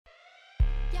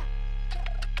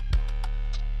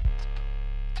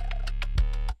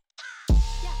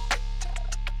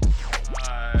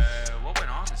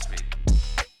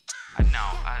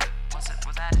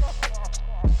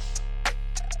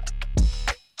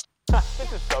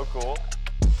This is so cool.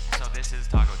 So this is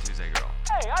Taco Tuesday Girl.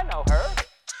 Hey, I know her.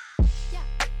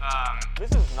 Um,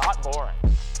 This is not boring.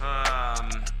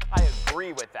 I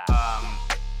agree with that.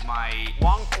 my...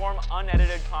 Long form,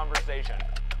 unedited conversation.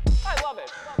 I love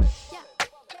it.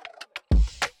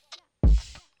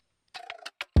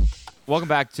 Welcome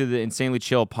back to the Insanely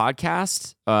Chill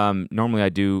podcast. Normally I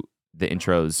do the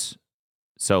intros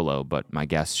solo, but my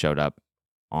guest showed up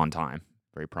on time,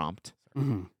 very prompt.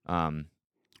 Mm-hmm.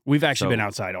 We've actually so- been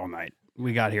outside all night.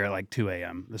 We got here at like 2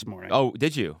 a.m. this morning. Oh,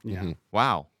 did you? yeah.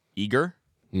 Wow. Eager?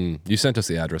 You sent us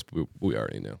the address, but we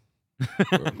already knew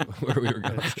where we were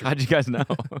going. How'd you guys know?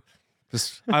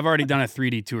 Just I've already done a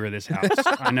 3D tour of this house.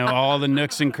 I know all the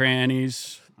nooks and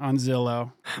crannies on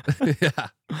Zillow. yeah.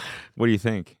 What do you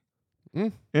think?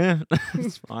 Yeah,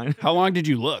 it's fine. How long did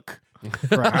you look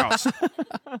for a house?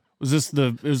 Was this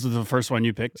the first one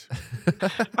you picked?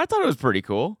 I thought it was pretty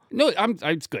cool. No,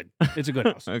 it's good. It's a good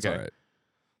house. Okay. It's all right.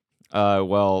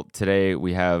 Well, today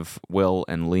we have Will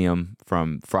and Liam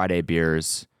from Friday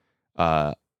Beers.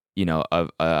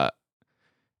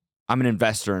 I'm an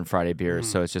investor in Friday Beers,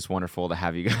 so it's just wonderful to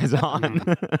have you guys on.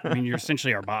 I mean, you're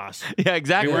essentially our boss. Yeah,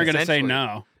 exactly. We weren't going to say essentially.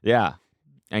 no. Yeah.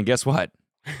 And guess what?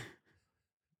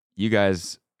 You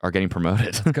guys are getting promoted.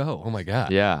 Let's go. Oh my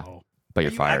god. Yeah. Oh. But Are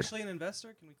you're you fired. actually an investor?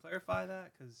 Can we clarify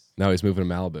that? Because Now he's moving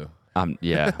to Malibu.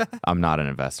 I'm not an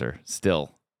investor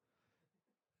still.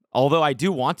 Although I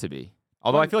do want to be.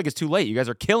 Although I feel like it's too late. You guys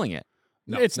are killing it.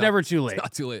 No, It's no, never too late.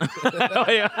 Not too late.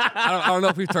 I don't know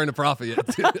if we've turned a profit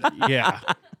yet. Yeah.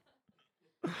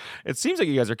 It seems like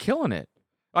you guys are killing it.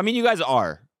 I mean, you guys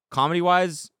are.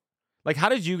 Comedy-wise, like, how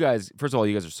did you guys... First of all,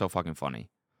 you guys are so fucking funny.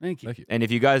 Thank you. Thank you. And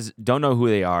if you guys don't know who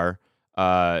they are,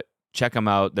 check them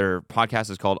out. Their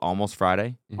podcast is called Almost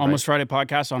Friday. Almost Friday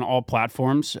podcast on all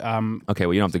platforms. Okay,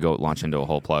 well, you don't have to go launch into a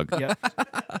whole plug. Yeah.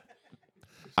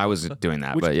 I was doing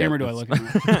that, Which but yeah. camera do I look at?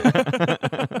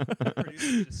 the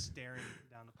producer just staring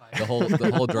down the pipe.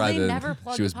 The whole drive in. never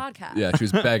plug she was the podcast. Yeah, she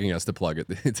was begging us to plug it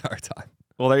the entire time.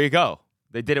 Well, there you go.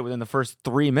 They did it within the first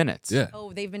 3 minutes. Yeah.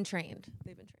 Oh, they've been trained.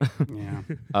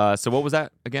 Yeah. So what was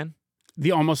that again?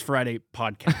 The Almost Friday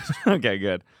podcast Okay,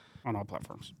 good. on all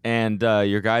platforms. And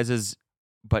your guys'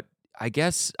 but I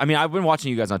guess, I mean, I've been watching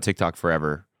you guys on TikTok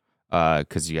forever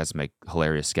because you guys make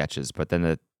hilarious sketches. But then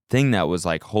the thing that was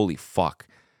like, holy fuck,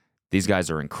 these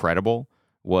guys are incredible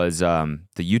was the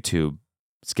YouTube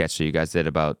sketch that you guys did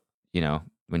about,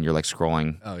 when you're like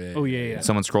scrolling. Oh yeah. Oh, yeah.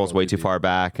 Someone scrolls way too far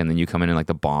back and then you come in like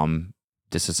the bomb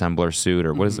disassembler suit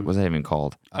or what is it? What's that even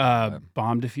called? Bomb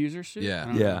diffuser suit? Yeah. I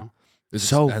don't Yeah. know. It's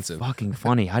So expensive. fucking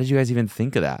funny. How did you guys even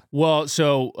think of that? Well,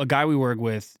 so a guy we work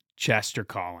with, Chester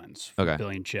Collins, from Okay.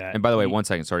 Billion Chat. And by the way, he- 1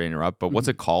 second, sorry to interrupt, but what's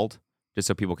it called? Just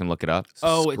so people can look it up.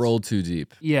 Oh, it's- Scroll too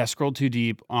deep. Yeah, Scroll Too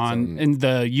Deep on, So- and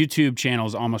the YouTube channel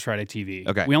is Almost Friday TV.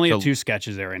 Okay, We only have so- 2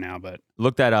 sketches there right now, but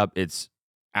Look that up. It's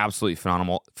absolutely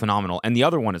phenomenal. And the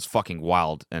other one is fucking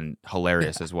wild and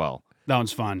hilarious as well. that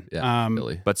one's fun. Yeah.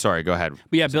 Billy. But sorry, go ahead.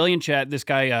 But yeah, Billion Chat, this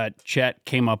guy, Chet,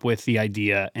 came up with the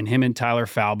idea, and him and Tyler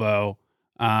Falbo,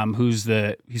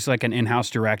 he's like an in-house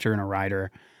director and a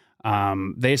writer.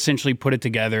 They essentially put it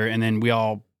together, and then we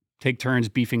all take turns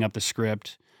beefing up the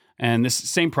script. And this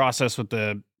same process with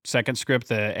the second script,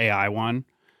 the AI one.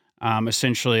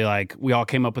 Essentially, like, we all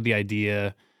came up with the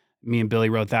idea. Me and Billy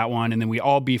wrote that one, and then we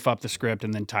all beef up the script,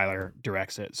 and then Tyler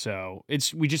directs it. So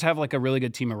we just have like a really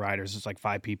good team of writers. It's like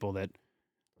 5 people that.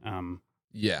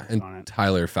 Yeah, on and it.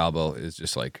 Tyler Falbo is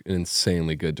just like an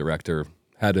insanely good director.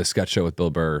 Had a sketch show with Bill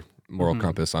Burr, Moral Mm-hmm.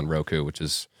 Compass on Roku, which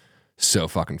is so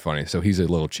fucking funny. So he's a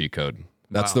little cheat code.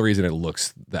 That's the reason it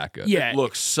looks that good. Yeah, It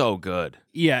looks so good.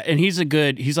 yeah, and he's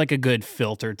like a good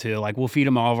filter too. Like, we'll feed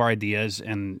him all of our ideas,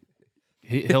 and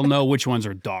he'll know which ones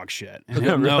are dog shit, and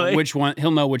he'll Really?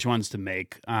 know which ones to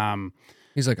make.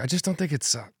 He's like, I just don't think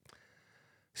it's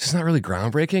just not really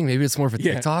groundbreaking. Maybe it's more of a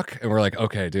Yeah. TikTok. And we're like,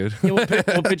 okay, dude. Yeah, we'll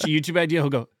pitch a YouTube idea. He'll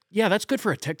go, yeah, that's good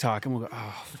for a TikTok, and we'll go,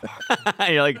 oh fuck,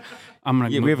 You're like, I'm gonna.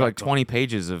 yeah, move we have back like to- 20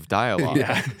 pages of dialogue.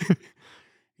 Yeah,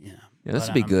 yeah. Yeah, this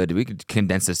But, would be good. We could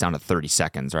condense this down to 30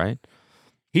 seconds, right?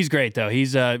 He's great though.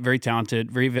 He's a very talented,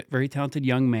 very talented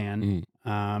young man.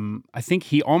 I think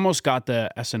he almost got the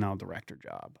SNL director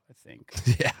job. I think.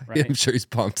 Yeah, Right. I'm sure he's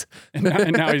pumped. And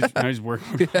now he's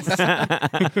working.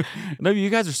 No,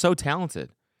 you guys are so talented.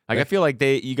 Like, I feel like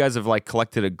you guys have like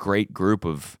collected a great group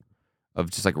of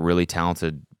just like really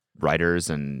talented writers,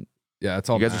 and Yeah,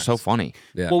 it's all. you guys Max. are so funny.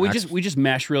 Yeah, Well, we Max- just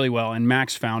mesh really well, and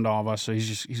Max found all of us, so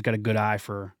he's got a good eye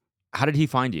for How did he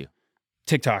find you?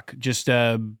 TikTok. Just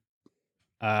yeah,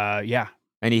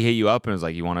 And he hit you up and was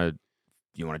like, "You want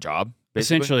a job?"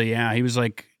 Basically? essentially, yeah. He was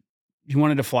like, he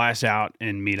wanted to fly us out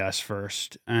and meet us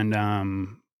first, and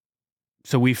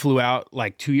So we flew out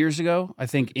like 2 years ago, I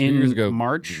think 2 years ago in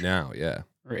March now, yeah.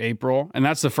 or April. And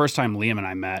that's the first time Liam and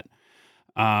I met.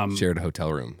 Shared a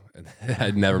hotel room.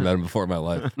 I'd never met him before in my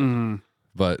life, mhm.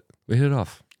 but we hit it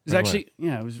off. It was right away. actually,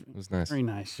 yeah, It was nice. very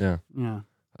nice. Yeah. Yeah.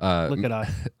 Uh, Look at us.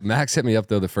 Max hit me up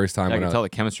though the first time I when can tell the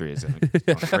chemistry is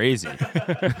crazy.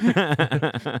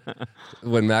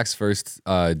 when Max first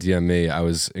DM'd me, I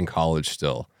was in college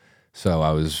still. So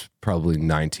I was probably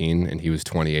 19 and he was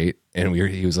 28. And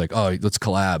he was like, oh, let's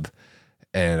collab.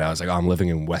 And I was like, oh, I'm living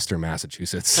in Western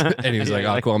Massachusetts. And he was like,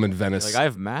 oh, cool, I'm in Venice. Like I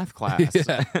have math class.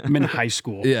 yeah. I'm in high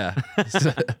school. Yeah.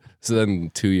 So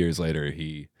then 2 years later,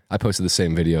 I posted the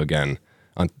same video again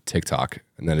on TikTok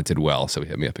and then it did well. So he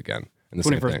hit me up again. And the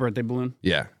same 21st thing. birthday balloon.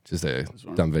 Yeah, just a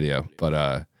dumb video.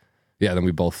 But yeah, then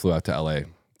we both flew out to LA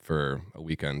for a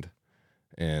weekend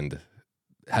and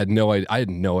had no idea. I had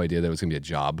no idea that it was gonna be a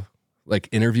job, like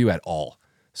interview at all.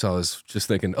 So I was just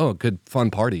thinking, oh, good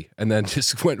fun party, and then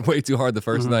just went way too hard the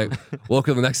first night. Woke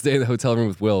up the next day in the hotel room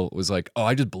with Will. Was like, oh,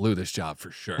 I just blew this job for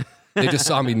sure. They just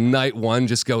saw me night one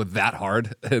just go that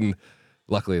hard, and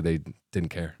luckily they didn't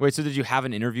care. Wait, so did you have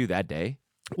an interview that day?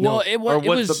 Well, Or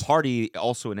was the party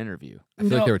also an interview? I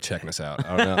feel like they were checking us out.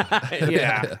 I don't know.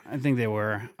 Yeah, I think they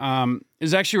were. It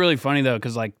was actually really funny though,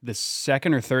 because like the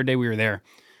second or third day we were there,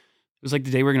 it was like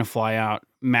the day we were gonna fly out.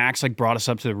 Max like brought us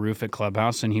up to the roof at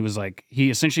Clubhouse, and he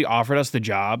essentially offered us the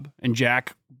job. And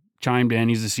Jack chimed in.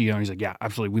 He's the CEO, and he's like, "Yeah,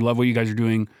 absolutely. We love what you guys are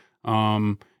doing.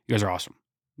 You guys are awesome.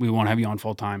 We want to have you on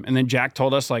full time." And then Jack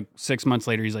told us like 6 months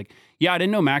later, he's like, "Yeah, I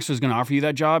didn't know Max was gonna offer you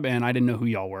that job, and I didn't know who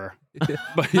y'all were."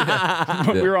 But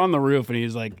we were on the roof, and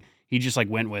he's like, he just like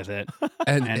went with it.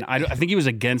 And I think he was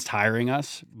against hiring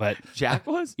us, but Jack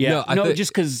was? yeah, No, I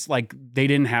just because like they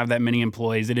didn't have that many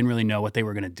employees, they didn't really know what they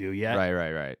were gonna do yet.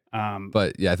 Right.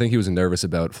 But yeah, I think he was nervous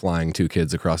about flying 2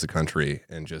 kids across the country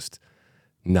and just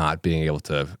not being able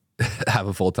to have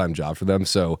a full-time job for them.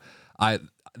 So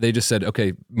they just said,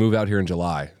 okay, move out here in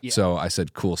July. Yeah. So I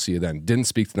said, cool, see you then. Didn't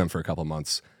speak to them for a couple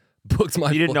months. Booked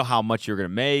my You didn't know how much you were gonna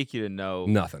make. You didn't know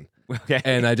nothing. Okay.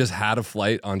 And I just had a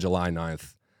flight on July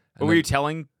 9th. But were you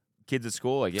telling kids at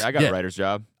school like, yeah, I got Yeah. a writer's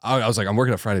job? I was like, I'm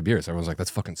working at Friday Beers. Everyone's like, that's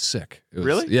fucking sick. It was,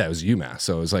 Really? Yeah, it was UMass.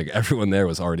 So it was like everyone there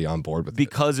was already on board with it.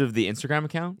 Because of the Instagram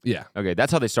account? Yeah, Okay,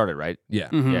 that's how they started, right? yeah.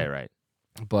 Mhm. Yeah, right.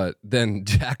 But then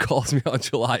Jack calls me on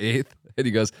July 8th and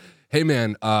he goes, hey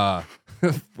man, we're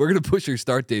going to push your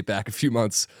start date back a few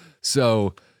months.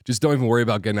 So just don't even worry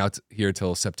about getting out here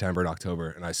till September and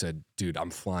October. And I said, dude, I'm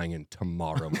flying in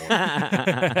tomorrow morning.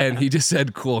 And he just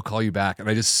said, cool, I'll call you back. And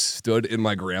I just stood in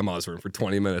my grandma's room for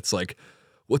 20 minutes like,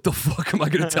 what the fuck am I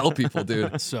going to tell people,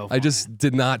 dude? That's so I just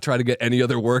did not try to get any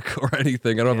other work or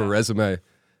anything. I don't have a resume.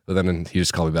 But then he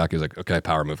just called me back. He was like, okay,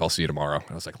 power move. I'll see you tomorrow. And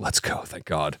I was like, let's go. Thank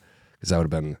God. Because that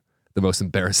would have been the most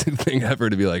embarrassing thing ever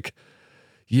to be like,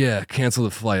 yeah, cancel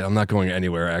the flight. I'm not going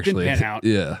anywhere, actually. pan out.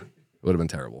 Yeah. It would have been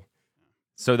terrible.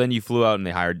 So then you flew out and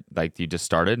they hired, like, you just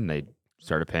started and they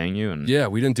started paying you? And Yeah,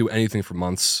 we didn't do anything for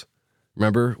months.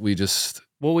 Remember? We just,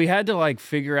 Well, we had to like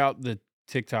figure out the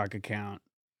TikTok account.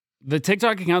 The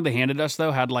TikTok account they handed us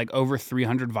though had like over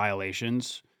 300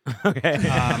 violations. Okay.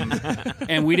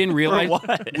 And we didn't realize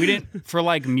what? we didn't for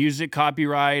like music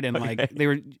copyright and like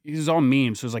it was all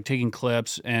memes. So it was like taking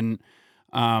clips and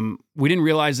we didn't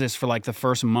realize this for like the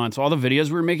first month. So all the videos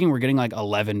we were making were getting like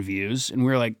 11 views and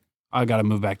we were like, I gotta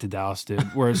move back to Dallas,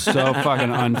 dude. We're so fucking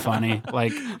unfunny.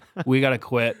 Like we gotta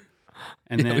quit.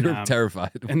 And yeah, then we were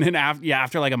terrified. and then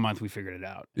after like a month we figured it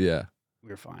out. Yeah. We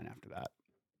were fine after that.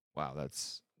 Wow,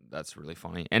 that's really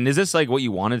funny. And is this like what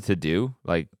you wanted to do?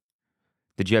 Like,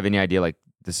 did you have any idea like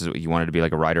this is what you wanted to be,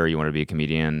 like a writer? You wanted to be a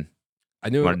comedian? I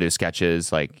You knew, wanted to do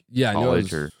sketches? Like, yeah, I knew I college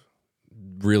was or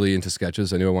really into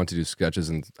sketches. I knew I wanted to do sketches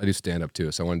and I do stand up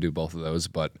too. So I want to do both of those.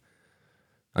 But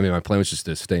I mean, my plan was just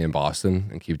to stay in Boston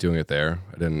and keep doing it there.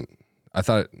 I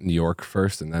thought New York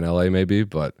first and then LA maybe.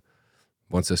 But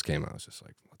once this came out, I was just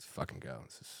like, let's fucking go.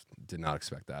 Did not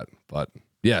expect that. But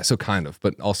yeah, so kind of.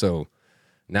 But also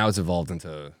now it's evolved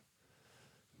into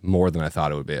more than I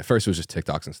thought it would be. At first it was just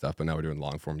TikToks and stuff, but now we're doing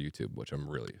long form YouTube, which I'm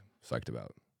really psyched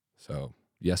about. So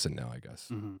yes and no, I guess.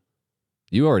 Mhm.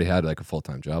 You already had like a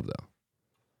full-time job though.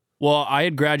 Well, I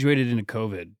had graduated into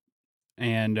COVID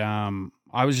and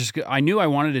I knew I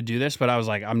wanted to do this, but I was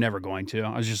like, I'm never going to.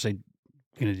 I was just like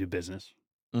going to do business.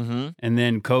 mm-hmm. And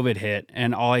then COVID hit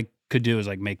and all I could do was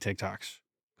like make TikToks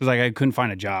because like I couldn't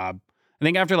find a job. I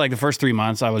think after like the first 3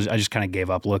 months, I just kind of gave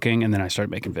up looking and then I started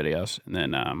making videos. And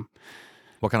then,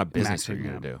 What kind of business Max are you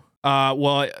figured gonna it do?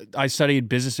 well, I studied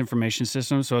business information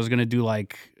systems. So I was going to do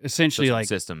like essentially So some like,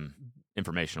 system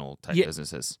informational type Yeah.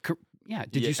 businesses. yeah.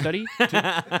 Did Yeah. you study?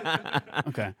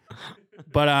 Okay.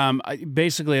 But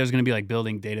basically, I was going to be like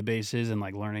building databases and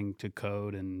like learning to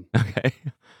code, and Okay.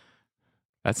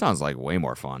 That sounds like way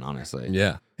more fun, honestly.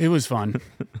 Yeah. it was fun.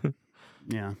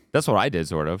 Yeah. That's what I did,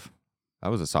 sort of. I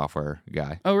was a software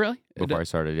guy Oh, really? before I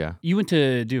started, yeah. You went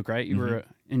to Duke, right? You were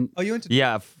in. Oh, you went to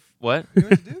Yeah, what? You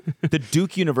went to Duke? The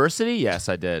Duke University? Yes,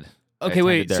 I did. I Okay,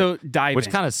 wait. attended there, So diving which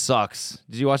kind of sucks.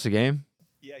 Did you watch the game?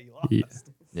 Yeah, you lost. Yeah.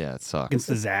 Yeah, it sucked. against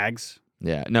the Zags.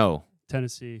 Yeah, no,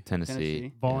 Tennessee.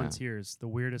 Tennessee. Volunteers, the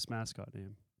weirdest mascot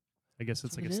name. I guess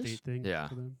it's like a What it state is? thing. Yeah.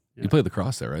 For them. You played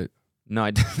lacrosse there, right? No,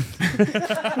 I didn't.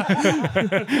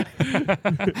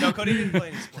 No, Cody didn't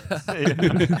play any sports.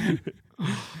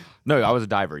 No, I was a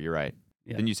diver. You're right.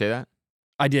 Yeah. Didn't you say that?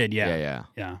 I did. Yeah.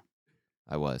 Yeah.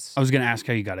 I was. I was going to ask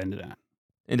how you got into that.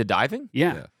 Into diving?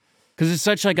 Yeah. Yeah. Because it's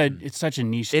such like it's such a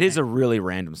niche. It is a thing. really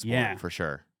random sport, Yeah. for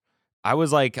sure. I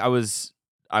was like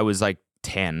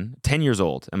 10 years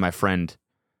old, and my friend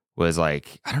was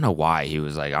like, I don't know why. He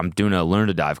was like, I'm doing a learn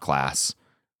to dive class.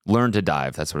 Learn to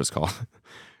dive, that's what it's called.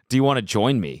 Do you want to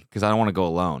join me? Because I don't want to go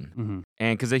alone. Mhm.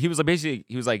 And because he was like, basically,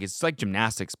 he was like, it's like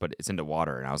gymnastics, but it's into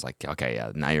water. And I was like, okay,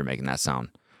 yeah, now you're making that sound.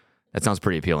 That sounds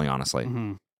pretty appealing, honestly.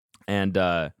 Mhm.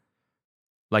 And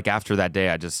like after that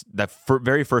day,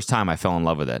 very first time I fell in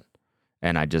love with it.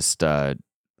 And I just, I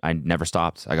never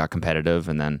stopped. I got competitive,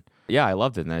 and then, yeah, I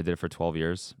loved it. And I did it for 12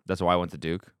 years. That's why I went to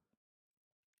Duke.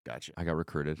 Gotcha. I got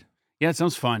recruited. Yeah, it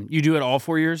sounds fun. You do it all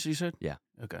 4 years, you said? Yeah.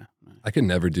 Okay. I could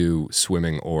never do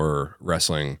swimming or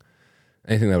wrestling,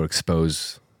 anything that would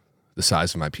expose the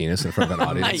size of my penis in front of an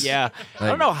audience. Yeah. I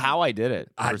don't know how I did it.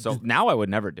 Now I would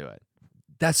never do it.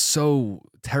 That's so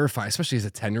terrifying, especially as a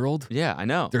 10-year-old. Yeah, I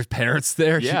know. There's parents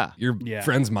there. Yeah. Your Yeah.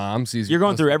 friend's mom sees You're your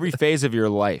going through every phase of your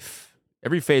life,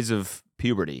 every phase of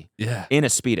puberty Yeah. in a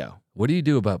Speedo. What do you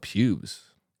do about pubes?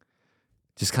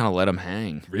 Just kind of let them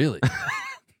hang. Really?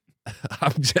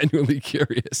 I'm genuinely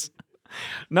curious.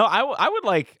 No, I would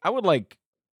like,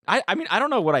 I mean, I don't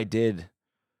know what I did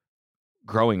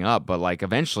growing up, but like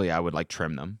eventually I would like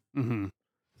trim them. Mm-hmm.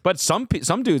 But some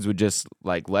dudes would just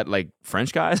like let like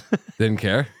French guys. Didn't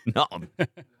care. No,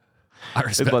 I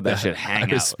respect let that shit hang I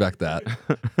out. respect that.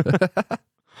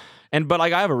 but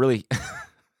like I have a really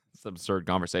it's an absurd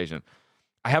conversation.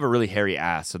 I have a really hairy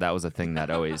ass, so that was a thing that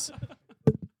always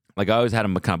like I always had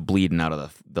them kind of bleeding out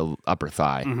of the upper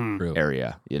thigh Mm-hmm. True.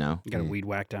 area, you know. You got a weed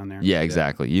whack down there. Yeah,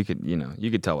 exactly. You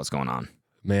could tell what's going on.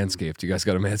 Manscaped. You guys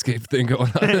got a Manscaped thing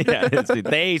going on? Yeah,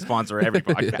 they sponsor every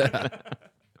podcast.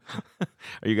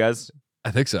 Are you guys?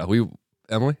 I think so.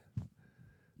 Emily?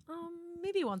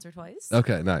 Maybe once or twice.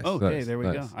 Okay, nice. Okay, nice, there we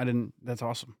nice. go. I didn't. That's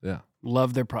awesome. Yeah.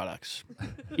 Love their products,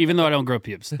 even though I don't grow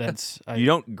pubes. That's You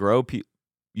don't grow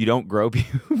you don't grow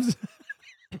pubes.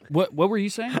 What were you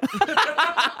saying?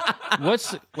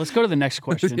 Let's go to the next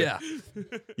question. Yeah.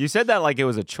 You said that like it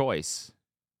was a choice.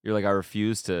 You're like, I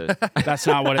refuse to. That's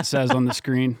not what it says on the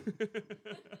screen.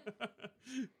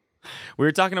 I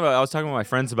was talking with my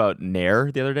friends about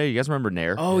Nair the other day. You guys remember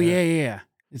Nair? Oh yeah.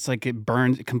 It's like it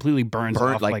burns. It completely burns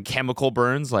off. like chemical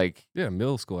burns, like Yeah,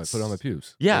 middle school, I put it on my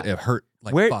pubes. Yeah. It hurt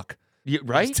like Where- fuck.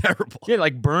 right? It's terrible. Yeah,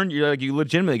 like burn. You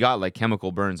legitimately got like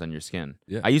chemical burns on your skin.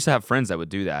 Yeah. I used to have friends that would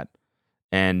do that,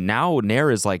 and now Nair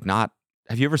is like not.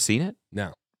 Have you ever seen it?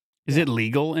 No. Is it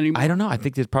legal anymore? I don't know. I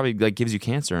think it probably like gives you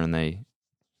cancer, and they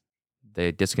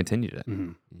discontinued it.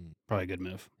 Mhm. Probably a good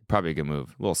move. Probably a good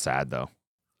move. A little sad though.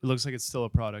 It looks like it's still a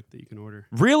product that you can order.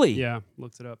 Really? Yeah,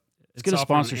 looked it up. It's get a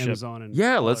offered on sponsorship. Amazon and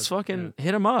Yeah. all Let's that. fucking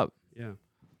hit him up. Yeah.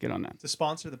 Get on that. To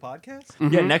sponsor the podcast?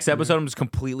 Yeah. Mhm. Next episode, I'm just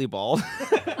completely bald.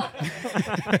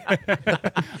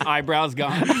 Eyebrows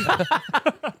gone.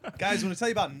 Guys, want to tell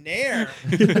you about Nair?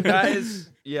 Guys,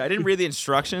 yeah, I didn't read the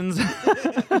instructions.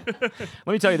 Let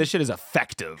me tell you, this shit is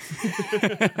effective.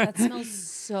 That smells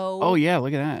so Oh yeah,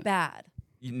 look at that. bad.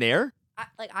 Nair?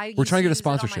 I We're trying to get a used it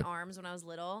sponsorship. on my arms when I was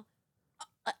little.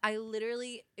 I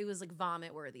literally, it was like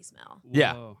vomit worthy smell.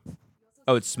 Yeah. Whoa.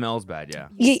 Oh, it smells bad. Yeah.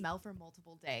 You Ye- smell for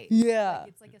multiple days. Yeah. Like,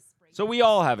 it's like a spray. So we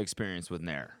all have experience with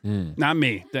Nair. Mm. Not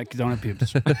me. That don't have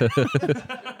pubes.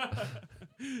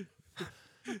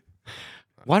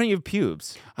 Why don't you have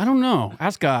pubes? I don't know.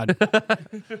 Ask God.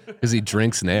 Because he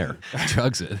drinks Nair,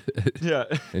 chugs it, Yeah.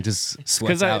 and just sweats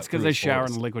Because out it's because through I his shower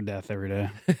pores. in liquid death every day.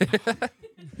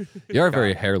 You are a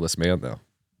very hairless man, though.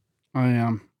 I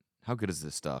am. How good is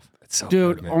this stuff? It's so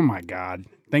Dude, good, man. oh my God.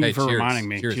 Thank Hey, you for cheers. reminding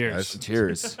me. Cheers, Cheers. guys.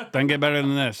 Cheers. Doesn't get better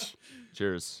than this.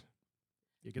 Cheers.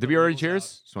 You get Did the we already labels cheers?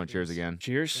 out. Just want to cheers again.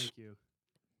 Cheers. Thank you.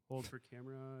 Hold for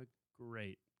camera.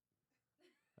 Great.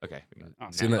 Okay. Oh,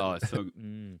 Seen that- Oh, it's so.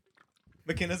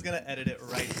 McKenna's going to edit it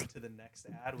right into the next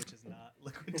ad, which is not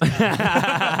liquid.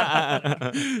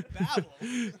 Babble.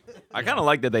 I kind of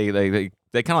like that they kind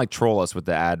of like troll us with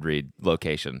the ad read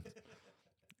location.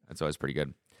 That's always pretty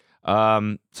good.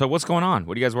 So what's going on?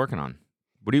 What are you guys working on?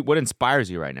 What inspires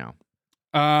you right now?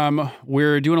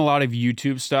 We're doing a lot of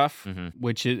YouTube stuff, Mhm.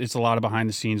 which it's a lot of behind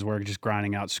the scenes work, just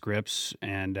grinding out scripts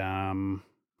and a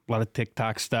lot of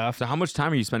TikTok stuff. So how much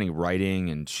time are you spending writing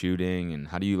and shooting, and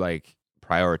how do you like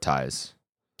prioritize?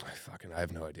 I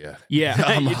have no idea.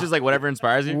 Yeah. You just like whatever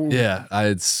inspires you? Yeah,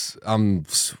 Do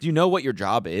you know what your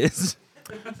job is?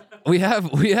 we have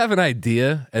an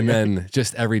idea, and then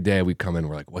just every day we come in,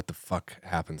 we're like, what the fuck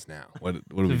happens now? What do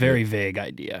It's we a very do? vague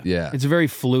idea. Yeah. It's a very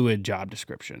fluid job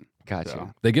description. Gotcha.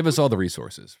 So- They give us all the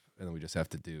resources, and then we just have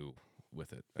to do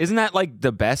with it. Isn't that like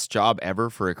the best job ever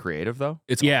for a creative though?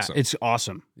 It's Yeah, awesome. it's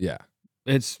awesome. yeah.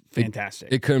 It's fantastic.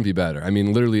 It couldn't be better. I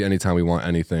mean, literally anytime we want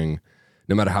anything,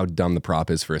 no matter how dumb the prop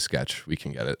is for a sketch, we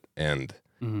can get it. And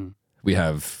Mhm. we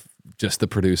have just the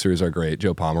producers are great.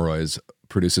 Joe Pomeroy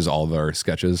produces all of our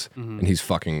sketches, and he's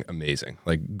fucking amazing,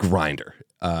 like grinder.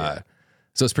 So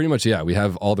it's pretty much, we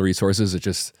have all the resources. It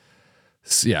just,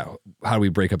 how do we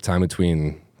break up time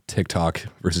between TikTok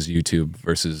versus YouTube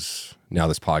versus now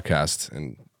this podcast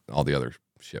and all the other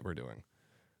shit we're doing?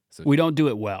 We don't do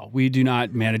it well. We do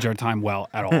not manage our time well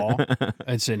at all.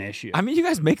 It's an issue. I mean, you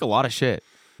guys make a lot of shit.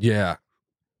 Yeah.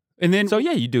 And then So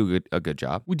yeah, you do a good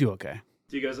job. we do okay.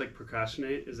 Do you guys like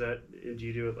procrastinate? Do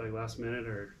you do it like last minute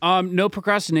or? No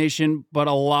procrastination, but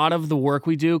a lot of the work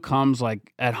we do comes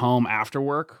like at home after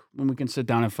work when we can sit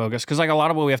down and focus. Because like a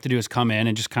lot of what we have to do is come in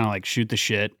and just kind of like shoot the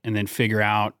shit and then figure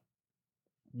out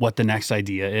what the next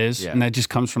idea is, Yeah. and that just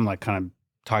comes from like kind of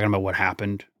talking about what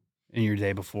happened in your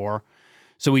day before.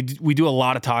 So we do a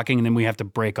lot of talking, and then we have to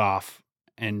break off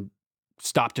and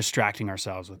stop distracting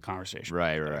ourselves with conversation.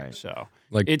 Right. So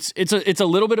Like- it's a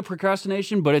little bit of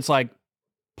procrastination, but it's like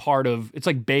it's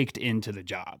like baked into the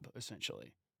job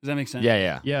essentially. Does that make sense?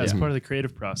 Yeah. Yeah, it's part of the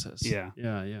creative process. Yeah.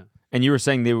 Yeah. And you were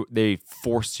saying they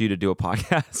forced you to do a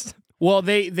podcast. Well,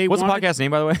 they What's the wanted- podcast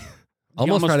name, by the way? The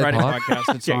Almost Friday Pod.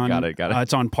 podcast. It's Okay, on. got it.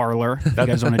 It's on Parlor. If you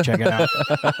guys want to check it out.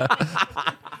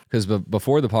 Because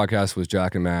before the podcast was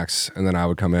Jack and Max, and then I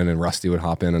would come in and Rusty would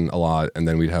hop in a lot, and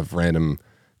then we'd have random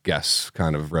guests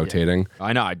kind of rotating.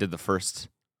 I know. I did the first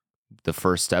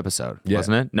episode, Yeah.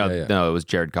 wasn't it? No, Yeah. no, it was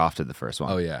Jared Goff did the first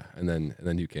one. Oh yeah, and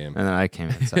then you came. And then I came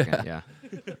in second. Yeah,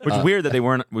 which is weird that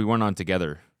we weren't on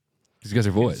together. These guys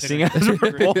are boys. Seeing as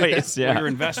we're boys, We're yeah,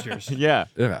 investors. yeah,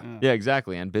 Yeah.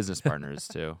 exactly, and business partners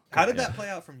too. How did that play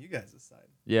out from you guys' side?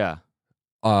 Yeah,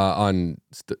 On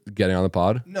getting on the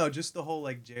pod. No, just the whole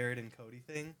like Jared and Cody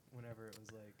thing. Whenever it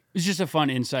was like, It's just a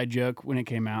fun inside joke when it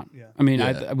came out. Yeah. I mean,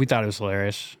 Yeah. we thought it was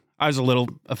hilarious. I was a little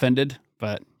offended,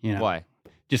 but why?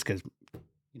 just because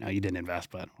you didn't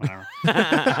invest, but whatever.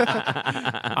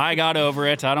 I got over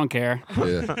it. I don't care.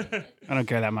 Yeah. I don't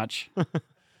care that much.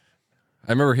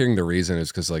 I remember hearing the reason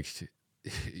is because like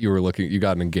you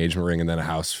got an engagement ring and then a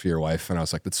house for your wife, and I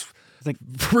was like, that's like-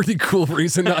 a pretty cool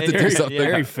reason not to do Very- something.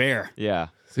 Very fair. Yeah,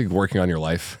 It's like working on your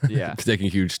life. Yeah. Taking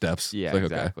huge steps. yeah, It's like,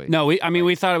 okay. exactly. No,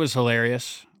 we thought it was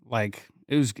hilarious. Like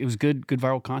it was good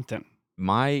viral content.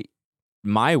 My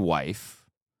wife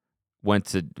went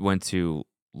to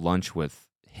lunch with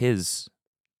his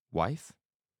wife.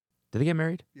 Did they get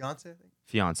married? Beyonce, I think.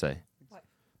 Fiance. Wife.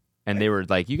 And they were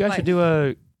like, you guys should Wife. do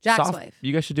a Jack's wife.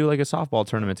 You guys should do like a softball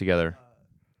tournament together.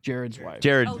 Jared's wife.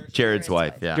 Jared's Jared's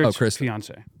wife, wife. yeah. Jared's Chris.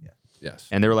 fiance. Yes.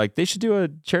 And they were like, they should do a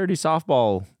charity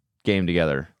softball game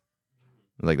together.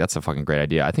 I was like, that's a fucking great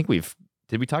idea. I think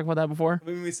did we talk about that before? I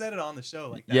mean, we said it on the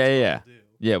show. Like, that's Yeah, what yeah. we'll do.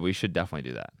 Yeah, we should definitely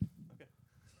do that.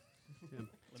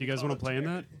 Do you guys want to play in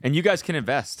that? And you guys can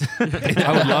invest. I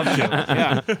would love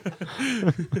to.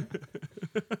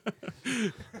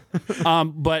 Yeah.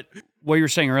 But what you were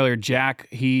saying earlier, Jack,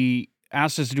 he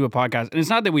asked us to do a podcast, and it's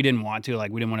not that we didn't want to,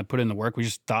 like we didn't want to put in the work. We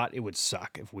just thought it would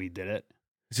suck if we did it.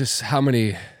 It's just how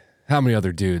many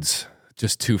other dudes,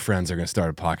 just two friends are going to start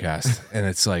a podcast, and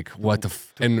it's like what the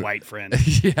and White friend.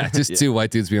 yeah, just two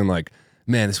white dudes being like,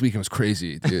 man, this weekend was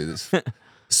crazy, dude.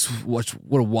 What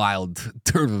a wild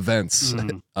turn of events.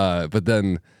 But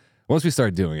then once we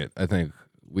started doing it, I think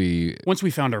Once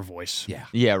we found our voice. yeah.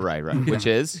 Yeah, right. Which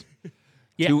is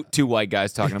Yeah. two white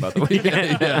guys talking about the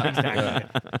weekend.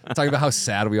 Talking about how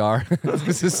sad we are.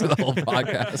 This is the whole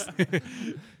podcast.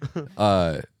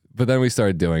 But then we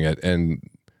started doing it, and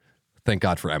thank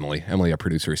God for Emily. Emily, our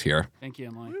producer, is here. Thank you,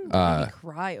 Emily.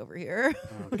 Cry over here.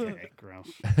 Okay, gross.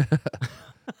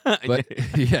 But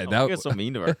yeah, You now guys so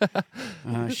mean to her.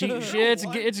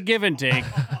 It's give and take.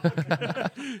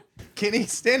 Kenny,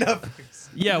 stand up.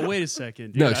 Yeah, wait a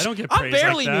second. Dude. No, I don't get I'm praised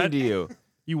barely like that. mean to you.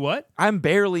 You what? I'm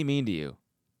barely mean to you.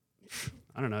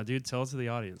 I don't know, dude. Tell it to the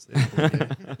audience. They don't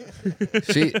believe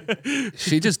it.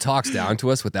 She just talks down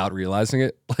to us without realizing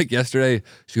it. Like yesterday,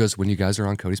 she goes, "When you guys are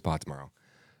on Cody's Pod tomorrow,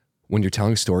 when you're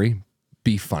telling a story,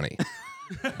 be funny.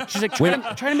 She's like,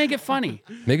 try to make it funny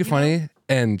Make it funny,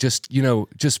 and just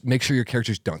just make sure your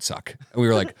characters don't suck." And we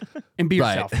were like, and be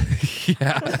right. yourself.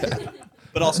 Yeah.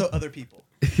 But also other people.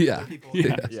 Yeah. Other people.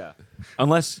 Yeah.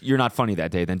 Unless you're not funny that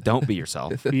day, then don't be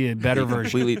yourself. Be a better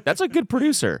version. Completely. That's a good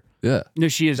producer. Yeah. No,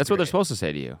 she is. That's what they're great. supposed to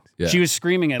say to you. Yeah. She was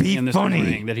screaming at me Be in this funny.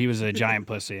 morning that he was a giant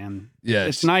pussy, and Yeah,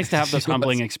 it's nice to have those she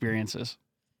humbling was. experiences.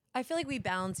 I feel like we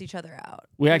balance each other out.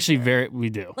 We for actually sure. we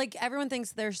do. Like everyone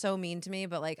thinks they're so mean to me,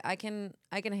 but like I can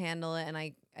handle it and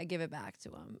I give it back to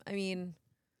them. I mean,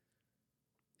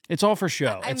 It's all for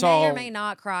show. I It's may all. or may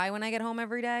not cry when I get home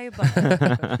every day, but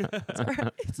it's all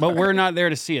right. It's But all we're right. not there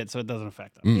to see it, so it doesn't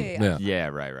affect them. Mm, Yeah. Yeah,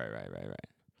 right.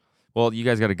 Well, you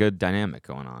guys got a good dynamic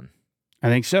going on. I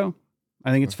think so.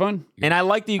 I think it's fun. And I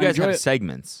like that you I guys enjoy have it.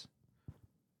 segments.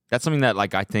 That's something that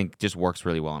like I think just works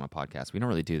really well on a podcast. We don't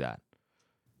really do that.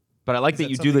 But I like Is that that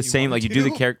you do the something you same, wanna like you do the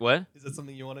do? character. What? Is that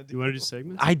something you want to do? You want to do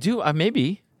segments? I do.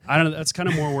 Maybe. I don't know. That's kind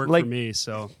of more work Like- for me,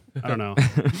 so I don't know. I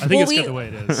think Well, it's we- good the way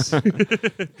it is.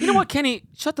 You know what, Kenny?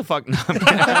 Shut the fuck. No,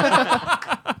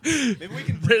 I'm kidding. Maybe we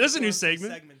can. There's a new brainstorm some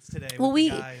segment. segments today. Well, with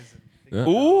the we- guys and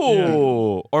Yeah.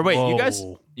 Ooh. Or wait,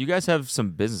 Whoa. you guys have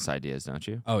some business ideas, don't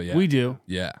you? Oh yeah. We do.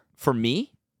 Yeah. For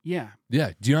me? Yeah.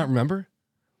 Yeah. Do you not remember?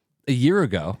 A year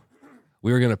ago,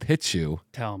 we were gonna pitch you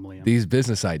Tell him, Liam. these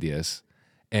business ideas,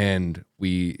 and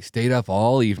we stayed up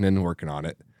all evening working on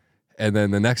it. And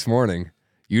then the next morning,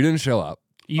 you didn't show up.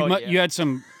 You Oh, mu- yeah. you had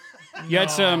some. You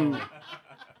had some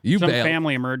You bailed.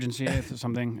 family emergency or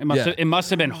something. Yeah. It must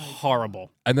have been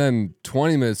horrible. And then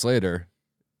 20 minutes later,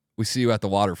 we see you at the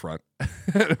waterfront.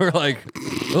 we're like,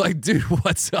 dude,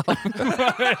 what's up?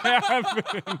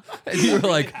 And you were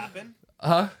like, happen.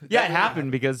 huh? Yeah, it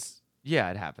happened because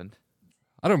it happened.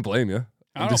 I don't blame you.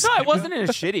 I I'm don't- just, No, it wasn't in a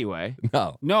shitty way.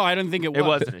 no. No, I don't think it was. It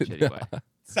wasn't a shitty way.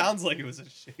 Sounds like it was a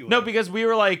shitty. No, way. because we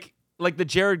were like the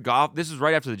Jared Goff. This was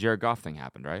right after the Jared Goff thing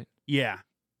happened, right? Yeah.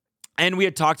 And we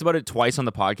had talked about it twice on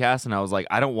the podcast, and I was like,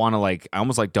 I don't want to I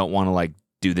almost don't want to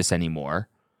do this anymore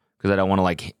because I don't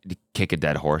want to kick a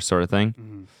dead horse sort of thing.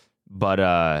 Mhm. But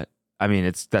I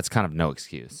mean, that's kind of no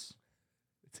excuse.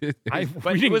 We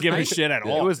But it didn't was give nice- a shit at It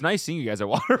all. was nice seeing you guys at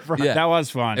Waterfront. Yeah. That was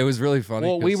fun. It was really funny.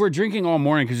 Well, we 'cause- were drinking all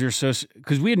morning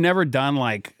because we had never done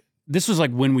this was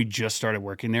when we just started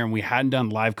working there and we hadn't done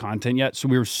live content yet. So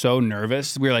we were so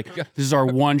nervous. We were like, this is our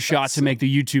one shot to make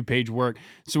the YouTube page work.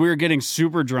 So we were getting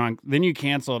super drunk. Then you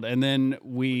canceled. And then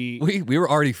we were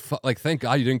already thank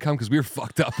God you didn't come because we were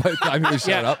fucked up by the time you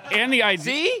showed up. And the idea,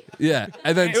 See? Yeah.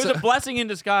 And then It was a blessing in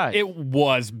disguise. it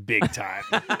was big time.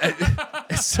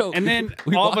 so And then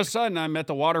we all of a walked- sudden I'm at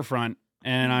the waterfront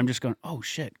and I'm just going, oh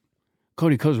shit.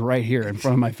 Cody Co's right here in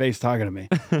front of my face talking to me.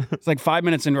 It's like 5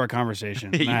 minutes into our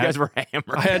conversation. you And I guys had- were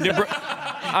hammered. I had to.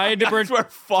 I had to. You guys were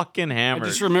fucking I hammered.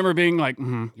 just remember being like,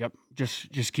 "Yep,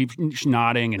 just keep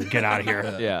nodding and get out of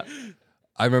here." yeah.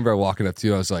 I remember walking up to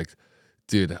you. I was like,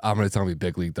 dude, I'm going to tell me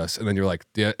Big League does. And then you're like,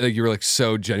 yeah, you were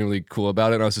so genuinely cool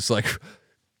about it. And I was just like,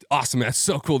 awesome, man. It's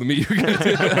so cool to meet you.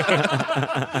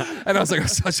 And I was like, I'm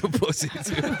such a pussy,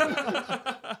 dude.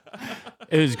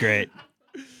 It was great.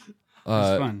 It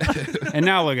was fun. And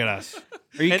now look at us.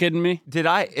 Are you kidding me? Did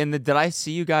I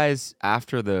see you guys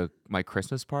after my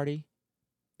Christmas party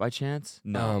by chance?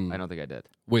 No, I don't think I did.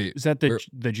 Wait, Is that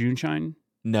the June shine?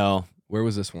 No. where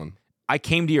was this one? I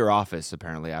came to your office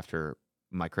apparently after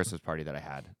my Christmas party that I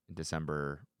had in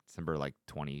December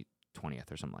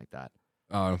 20th or something like that.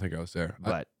 Oh, I don't think I was there.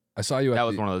 But I saw you at that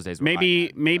was the, one of those days. Where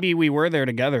Maybe we were there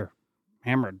together,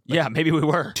 hammered. yeah, maybe we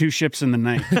were 2 ships in the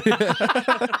night,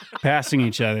 passing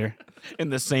each other. in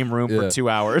the same room Yeah. for 2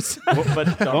 hours,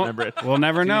 but don't remember it. We'll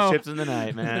never 2 know. ships in the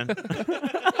night, man. That's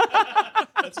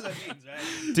what that means,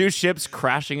 right? 2 ships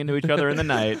crashing into each other in the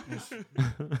night.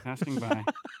 Passing by.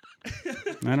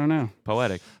 I don't know.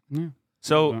 Poetic. Yeah.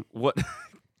 So what?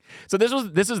 So this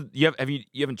is you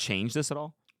haven't changed this at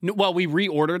all? No, well, we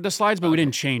reordered the slides, but we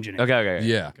didn't change it. Okay.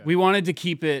 Yeah. We wanted to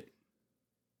keep it.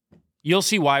 You'll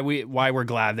see why we're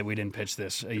glad that we didn't pitch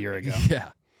this a year ago. Yeah.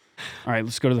 All right,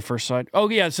 let's go to the first slide. Oh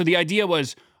yeah, so the idea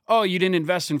was, oh, you didn't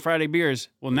invest in Friday beers.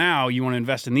 Well, now you want to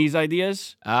invest in these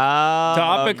ideas.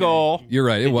 Topical. You're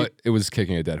right. It was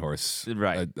kicking a dead horse.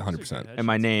 Right. 100%. And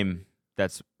my name,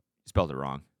 that's spelled it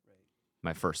wrong.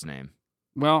 My first name.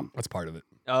 Well, That's part of it.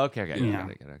 Oh, okay. Yeah.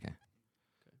 Okay.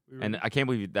 And I can't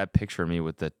believe that picture of me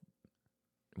with the.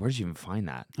 Where did you even find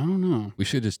that? I don't know. We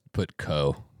should just put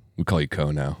Co. We call you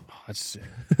Co now. Oh, that's sick.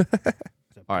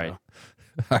 All right.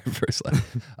 All right, first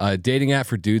left. Dating app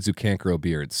for dudes who can't grow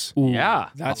beards. Ooh, Yeah.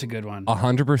 that's a good one.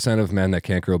 100% of men that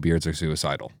can't grow beards are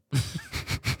suicidal.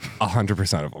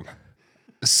 100% of them.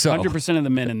 So 100% of the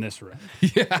men in this room.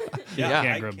 Yeah.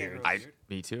 Can't grow beards.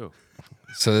 Me too.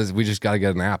 we just got to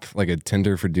get an app, like a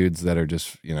Tinder for dudes that are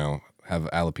just, have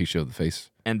alopecia of the face.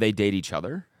 And they date each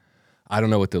other? I don't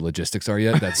know what the logistics are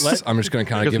yet. I'm just going to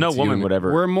kind of Because give no it to woman you. would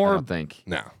ever. We're more- I don't think.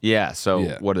 No. Yeah. So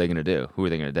Yeah. what are they going to do? Who are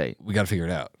they going to date? We got to figure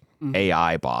it out.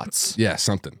 AI bots. Yeah,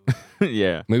 something.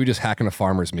 Yeah. Maybe just hack into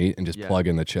Farmer's Meat and just Yeah. plug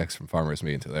in the chicks from Farmer's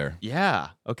Meat into there. Yeah.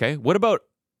 Okay. What about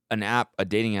a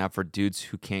dating app for dudes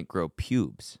who can't grow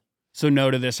pubes? So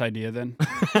no to this idea then.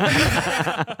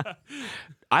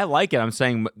 I like it. I'm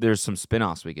saying there's some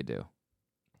spin-offs we could do.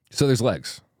 So there's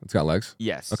legs. It's got legs?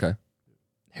 Yes. Okay.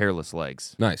 Hairless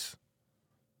legs. Nice.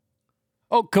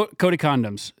 Oh, Cody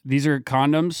condoms. These are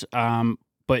condoms,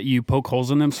 but you poke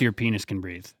holes in them so your penis can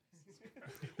breathe.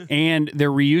 And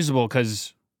they're reusable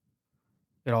because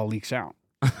it all leaks out.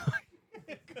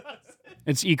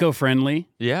 It's eco-friendly,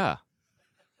 Yeah.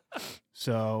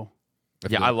 so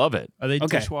Yeah, I love it. Are they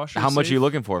Okay. dishwasher How much are you safe?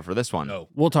 looking for this one? No.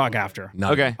 we'll talk after.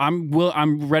 Not Okay. I'm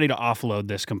ready to offload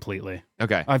this completely.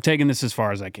 Okay. I've taken this as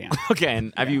far as I can. Okay.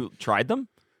 And have you tried them?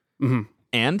 Mhm.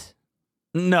 And?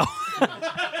 No.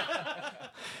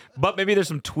 But maybe there's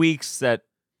some tweaks that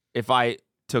if I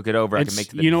took it over, I could make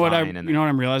to the you know what design. you know what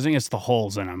I'm realizing? It's the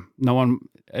holes in them. No one.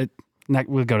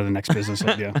 We'll go to the next business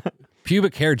idea.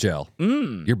 Pubic hair gel.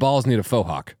 Your balls need a faux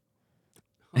hawk.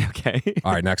 Okay.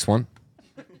 All right, next one.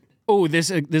 Oh,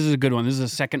 this is a good one. This is a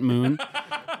second moon.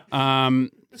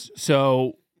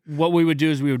 So what we would do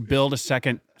is we would build a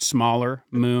second smaller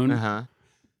moon. Uh-huh.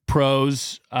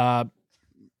 Pros, another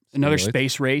Stimulate.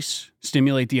 space race,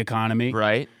 stimulate the economy.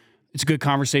 Right. It's a good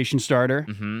conversation starter.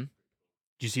 Mm-hmm. Did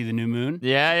you see the new moon?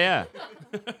 Yeah, yeah.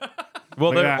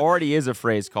 Well, Look at there that. already is a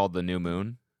phrase called the new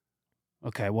moon.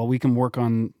 Okay, well we can work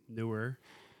on Newer.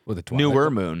 With a twilight. Newer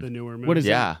The moon. newer moon. what is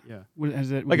Yeah. Yeah. what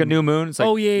is it? Like a new moon. It's like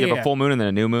Oh, yeah, you have yeah. a full moon and then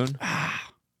a new moon.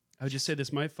 I would just say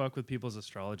this might fuck with people's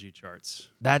astrology charts.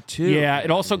 That too. Yeah,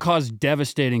 it also caused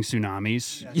devastating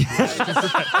tsunamis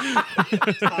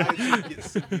Get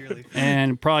severely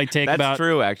and probably take That's about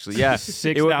true, actually. Yeah.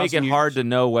 6,000 It would make it hard years. to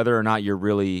know whether or not you're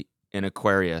really in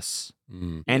Aquarius.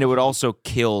 Mm, And it would also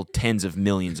kill tens of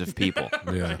millions of people.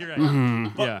 yeah. You're right.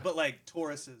 Mhm. But, Yeah. but like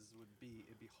Tauruses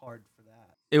it'd be hard for that.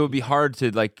 It would be hard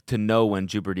to know when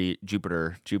Jupiter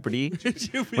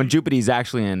when Jupiter's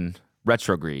actually in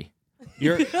retrograde.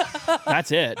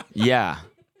 That's it. Yeah.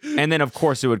 And then of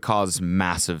course it would cause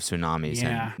massive tsunamis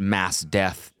Yeah. and mass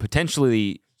death,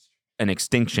 potentially an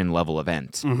extinction level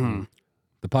event. Mhm.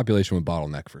 The population would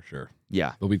bottleneck for sure,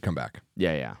 Yeah. but we'd come back.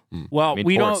 Yeah, yeah. Well, I mean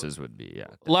we don't. Tauruses would be, yeah.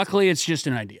 Luckily, it's just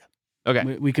an idea.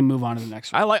 Okay. We can move on to the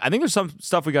next one. I think there's some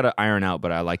stuff we got to iron out,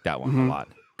 but I like that one a lot.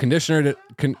 Conditioner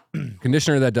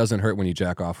that doesn't hurt when you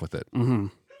jack off with it. Mm-hmm.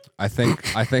 I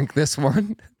think this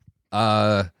one.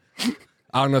 I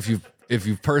don't know if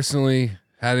you've personally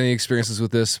had any experiences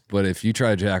with this, but if you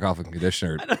try to jack off with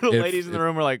conditioner, The ladies in the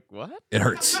room are like, "What? it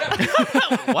hurts.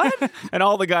 What?" And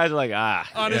all the guys are like, "Ah."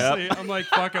 Honestly, I'm like,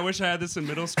 fuck, I wish I had this in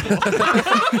middle school.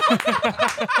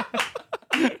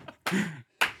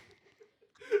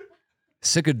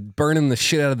 Sick of burning the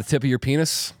shit out of the tip of your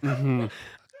penis. Mm-hmm.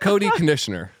 Cody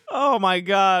conditioner. Oh my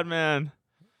god, man!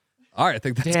 All right, I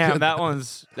think that's Damn, good. that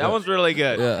one's really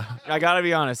good. Yeah. I gotta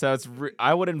be honest.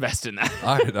 I would invest in that.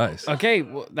 All right, nice. Okay,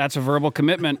 well, that's a verbal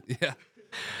commitment. Yeah.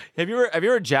 Have you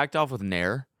ever jacked off with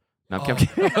Nair? No, I'm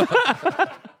kidding.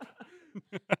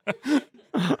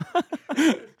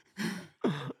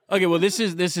 Okay, well, this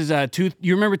is Tooth.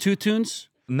 You remember Tooth Tunes?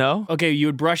 No. Okay, you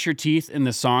would brush your teeth and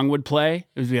the song would play.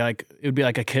 It would be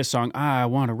like a Kiss song. I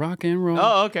want to rock and roll.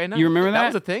 Oh, okay. Nice. You remember That that?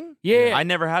 was a thing. Yeah. I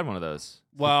never had one of those.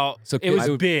 Well, So it was I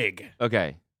would- big.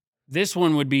 Okay. This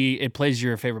one would be. It plays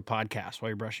your favorite podcast while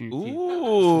you're brushing your teeth.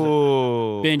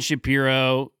 Ooh. Ben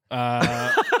Shapiro,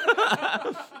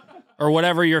 or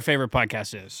whatever your favorite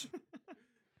podcast is.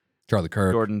 Charlie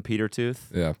Kirk. Jordan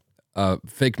Petertooth. Yeah.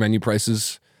 Fake menu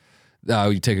prices.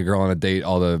 You take a girl on a date,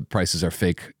 all the prices are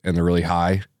fake and they're really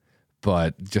high,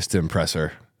 but just to impress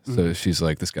her. So she's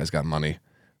like, this guy's got money.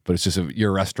 But it's just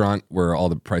your restaurant where all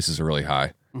the prices are really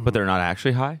high. But they're not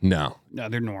actually high. No, No,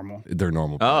 they're normal. they're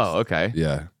normal. Oh, okay.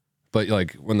 Yeah. But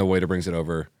like when the waiter brings it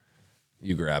over,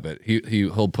 you grab it.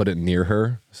 He'll put it near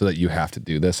her so that you have to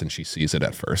do this and she sees it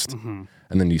at 1st.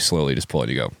 And then you slowly just pull it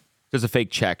and you go, There's a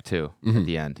fake check too at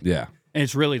the end. yeah. And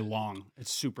it's really long.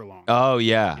 It's super long. Oh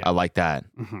yeah, I like that.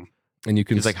 And you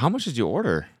can He's like, "How much did you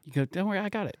order?" You go, don't worry, I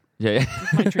got it. Yeah. yeah.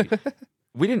 My treat.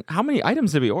 We didn't. How many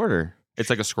items did we order? It's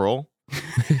like a scroll. So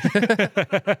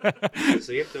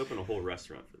you have to open a whole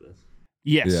restaurant for this.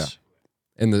 Yes. Yeah.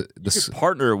 And You could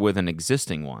partner with an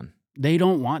existing one. They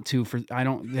don't want to. They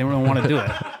don't want to do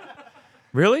it.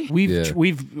 Really?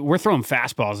 We're throwing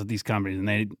fastballs at these companies, and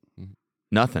they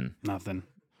Nothing. nothing.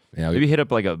 yeah, Maybe hit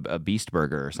up like a Beast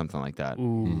Burger or something like that.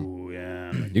 Ooh,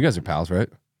 yeah. you guys are pals, right?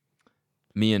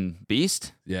 Me and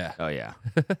Beast? Yeah. Oh yeah.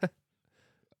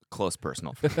 Close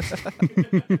personal friends.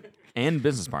 And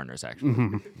business partners actually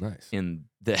Mhm. Nice. in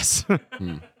this.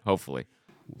 Hopefully.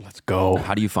 Let's go.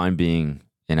 How do you find being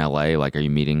in LA? Like, are you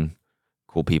meeting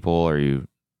cool people? Are you,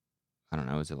 I don't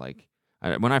know, is it like,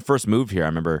 when I first moved here, I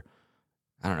remember,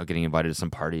 I don't know, getting invited to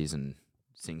some parties and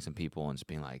seeing some people and just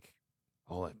being like,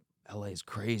 oh, LA is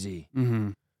crazy.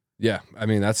 Mm-hmm. Yeah. I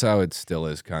mean, that's how it still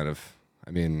is, kind of.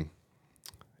 I mean,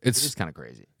 It's just kind of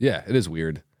crazy. yeah, it is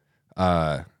weird.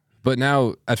 But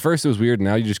now, at first it was weird.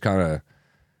 Now you just kind of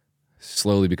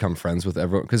slowly become friends with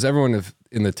everyone, because everyone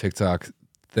in the TikTok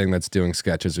thing that's doing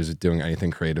sketches or is doing anything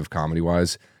creative comedy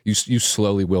wise, you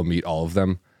slowly will meet all of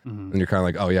them, and you're kind of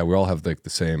like, oh yeah, we all have like the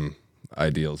same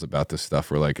ideals about this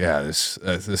stuff. We're like, yeah,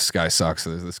 this guy sucks.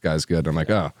 This guy's good. I'm like,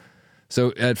 oh.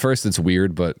 So at first it's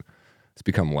weird, but it's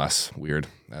become less weird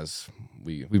as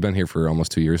we've been here for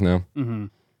almost 2 years now. Mm-hmm.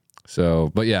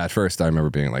 So, but yeah, at first I remember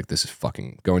being like, this is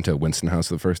fucking going to Winston House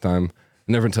for the first time. I've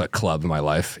never been to a club in my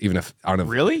life, even if I don't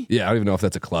know. Really? Yeah, I don't even know if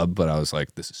that's a club, but I was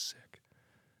like, this is sick.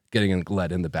 Getting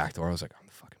let in the back door, I was like, I'm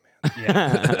the fucking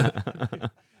man. Yeah.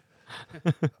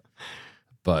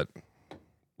 But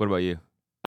What about you?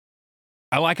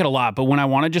 I like it a lot, but when I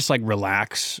want to just like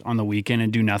relax on the weekend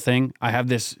and do nothing, I have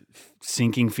this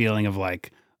sinking feeling of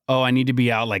like, oh, I need to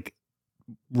be out like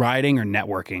riding or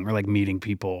networking or like meeting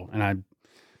people, and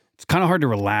it's kind of hard to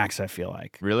relax. I feel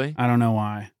like Really? I don't know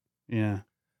why. Yeah.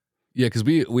 yeah, because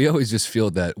we always just feel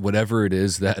that whatever it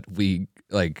is that we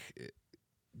like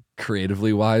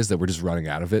creatively wise, that we're just running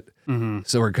out of it. Mm-hmm.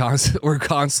 So we're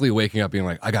constantly waking up being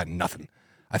like, I got nothing.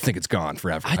 I think it's gone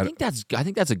forever. I think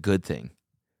that's a good thing.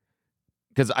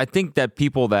 Because I think that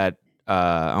people that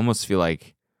I almost feel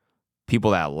like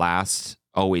people that last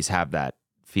always have that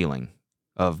feeling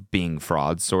of being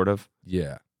frauds, sort of.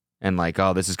 yeah. And like,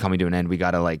 oh, this is coming to an end. We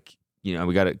gotta like,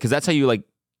 because that's how you like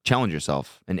challenge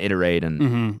yourself and iterate and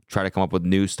Mm-hmm. try to come up with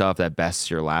new stuff that bests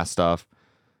your last stuff.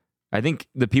 I think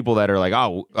the people that are like,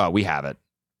 oh, we have it,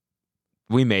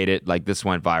 we made it, like this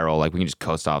went viral, like we can just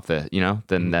coast off the,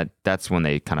 then that's when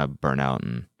they kind of burn out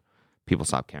and people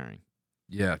stop caring.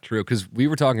 Yeah, true. Because we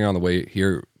were talking on the way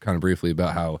here kind of briefly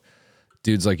about how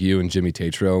dudes like you and Jimmy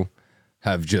Tatro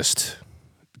have just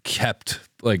kept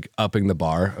like upping the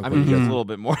bar. I mean, he's a little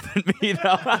bit more than me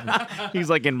though. He's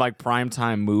like in like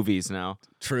primetime movies now.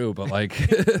 True, but like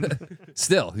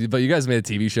still, but you guys made a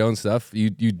TV show and stuff. You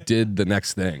did the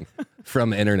next thing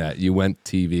from the internet. You went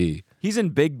TV. He's in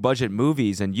big budget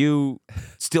movies and you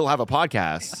still have a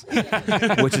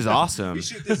podcast, which is awesome. We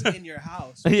shoot this in your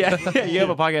house. Yeah, you have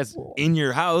a podcast in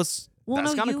your house. Well,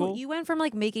 That's no, kind of cool. you went from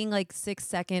like making like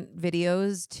 6-second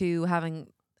videos to having.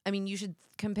 I mean, you should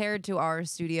compared to our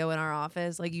studio in our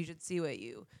office. Like, you should see what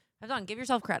you have done. Give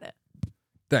yourself credit.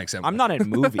 Thanks, Emily. I'm not in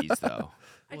movies though.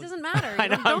 It doesn't matter. I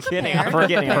know, Don't I'm kidding. compare. I'm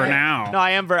kidding. For now. No,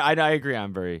 I am very. I agree.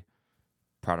 I'm very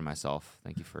proud of myself.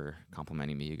 Thank you for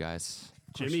complimenting me, you guys.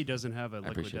 Jimmy doesn't have a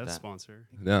Liquid appreciate Death that. sponsor.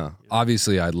 No,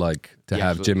 obviously, I'd like to Yeah, have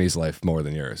absolutely. Jimmy's life more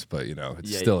than yours, but it's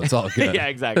Yeah, still it's all good. yeah,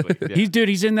 exactly. Yeah.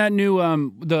 He's in that new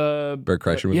the Bert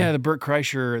Kreischer movie? Yeah, the Bert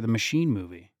Kreischer the Machine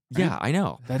movie. Yeah, I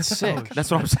know. That's sick.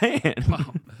 That's what I'm saying.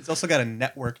 He's also got a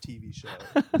network TV show.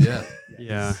 Yeah.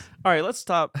 Yeah. All right, let's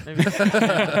stop. Maybe. You have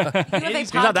a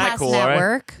He's not that podcast cool, right?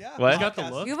 network. Yeah, What? He's got the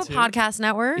podcast. look. You have a too. podcast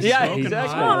network. Yeah, Smoking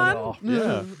exactly. hot. Come on.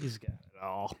 Yeah. He's got it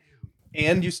all.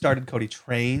 And you started Cody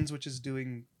Trains, which is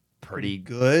doing Pretty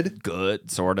good. good,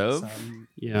 sort of.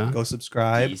 Yeah. Go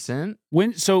subscribe. Decent.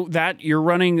 So that you're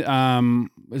running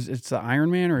it's the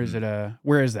Ironman or is it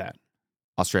where is that?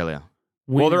 Australia.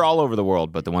 When Well, they're is- all over the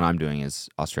world, but the one I'm doing is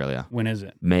Australia. When is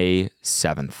it? May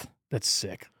 7th. That's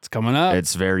sick. It's coming up.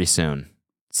 It's very soon.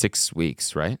 6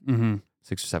 weeks, right? Mm-hmm.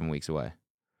 6 or 7 weeks away.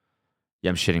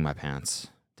 Yeah, I'm shitting my pants,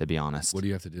 to be honest. What do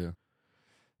you have to do?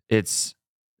 It's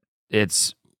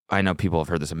I know people have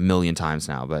heard this a million times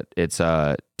now, but it's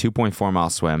a 2.4 mile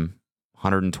swim,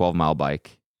 112 mile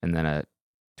bike, and then a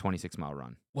 26 mile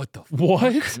run. What the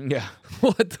What? Yeah.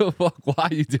 what the fuck? Why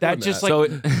are you doing That just, So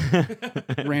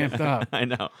ramped up. I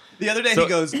know. The other day So- he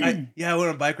goes, I went on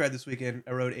a bike ride this weekend.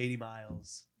 I rode 80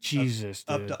 miles Jesus,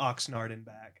 up dude. to Oxnard and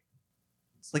back.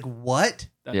 It's like, what?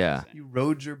 That's Yeah. insane. You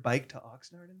rode your bike to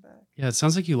Oxnard and back? Yeah, it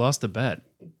sounds like you lost a bet.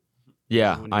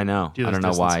 Yeah, When I you know. do I those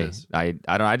don't know why. distances.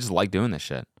 I just like doing this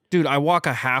shit. Dude, I walk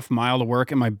a half mile to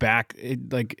work and my back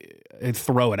it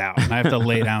throw it out. And I have to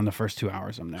lay down the first 2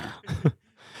 hours I'm there.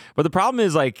 But the problem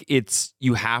is like it's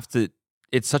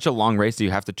such a long race that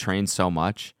you have to train so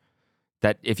much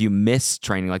that if you miss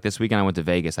training, like this weekend I went to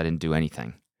Vegas, I didn't do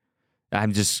anything.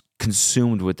 I'm just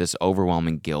consumed with this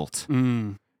overwhelming guilt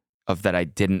of that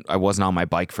I wasn't on my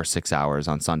bike for 6 hours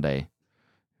on Sunday,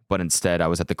 but instead I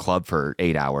was at the club for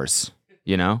 8 hours,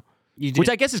 you know? You did, Which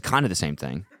I guess is kind of the same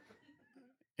thing.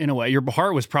 in a way, your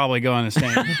heart was probably going the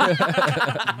same.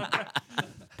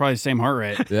 Probably the same heart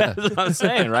rate. Yeah. That's what I'm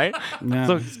saying, right? No.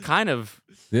 So it's kind of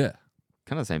Yeah.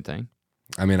 the same thing.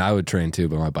 I mean, I would train too,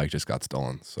 but my bike just got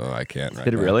stolen, so I can't right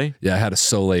Did it now. really? Yeah, I had a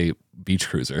Soleil beach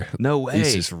cruiser. No I way.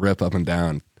 used to just rip up and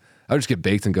down. I would just get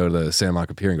baked and go to the Santa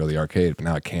Monica Pier and go to the arcade, but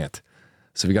now I can't.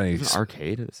 So if you got any... An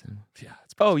arcade? Yeah.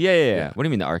 It's, Oh, yeah. Yeah. What do you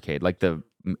mean the arcade? Like the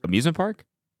amusement park?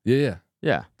 yeah.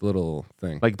 Yeah. The little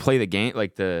thing. Like play the game,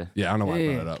 like the... yeah, I don't know why I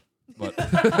Yeah. brought it up. But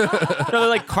No, they're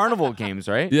like carnival games,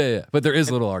 right? yeah. But there is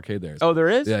a little arcade there. Oh, there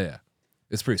is? Yeah.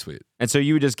 It's pretty sweet. And so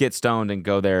you would just get stoned and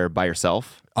go there by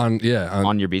yourself On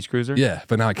on your beach cruiser? yeah,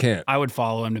 but now I can't. I would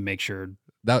follow him to make sure.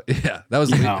 That was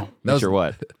You Liam. know. That was Sure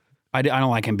what? I don't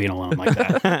like him being alone like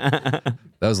that.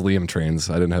 that was Liam Trains.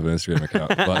 I didn't have an Instagram account.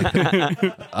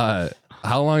 But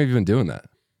how long have you been doing that?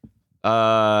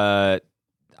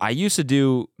 I used to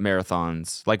do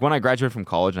marathons. Like when I graduated from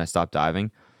college and I stopped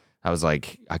diving, I was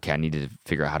like, okay, I need to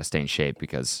figure out how to stay in shape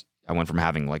because I went from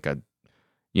having like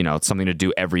something to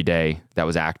do every day that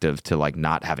was active to like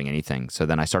not having anything. So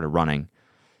then I started running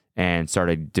and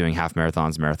started doing half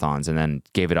marathons, and then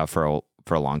gave it up for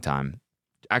a long time.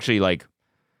 Actually, like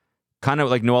kind of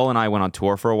like Noel and I went on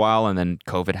tour for a while, and then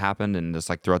COVID happened, and just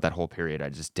like throughout that whole period, I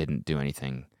just didn't do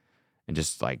anything and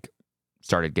just like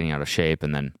started getting out of shape,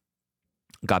 and then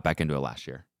got back into it last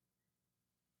year.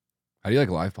 How do you like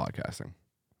live podcasting?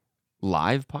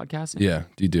 Live podcasting? Yeah.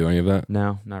 Do you do any of that?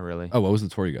 No, not really. Oh, what was the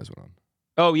tour you guys went on?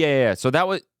 Oh, yeah. So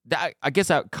that. I guess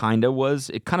that kind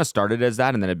of started as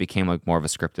that, and then it became like more of a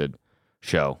scripted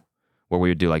show where we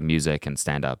would do like music and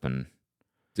stand up and.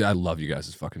 Dude, I love you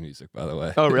guys' fucking music, by the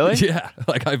way. Oh, really? Yeah.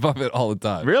 Like I bump it all the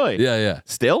time. Really? Yeah.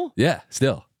 Still? Yeah,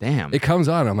 still. Damn. It comes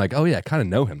on. I'm like, oh yeah, I kind of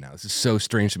know him now. This is so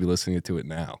strange to be listening to it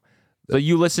now. So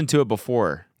you listened to it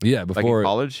before, Yeah, like before in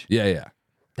college? Yeah.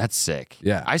 That's sick.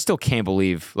 Yeah. I still can't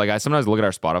believe. Like I sometimes look at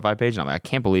our Spotify page and I'm like, I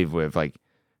can't believe we have like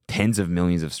tens of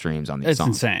millions of streams on these It's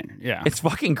songs. insane. Yeah. It's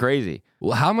fucking crazy.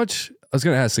 Well, how much? I was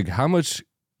gonna ask, like, how much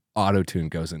auto tune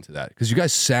goes into that? Because you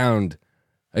guys sound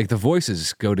like the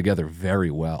voices go together very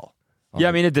well. Yeah,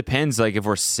 I mean it depends. Like if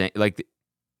we're like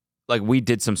we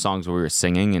did some songs where we were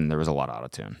singing and there was a lot of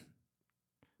autotune.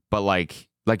 But like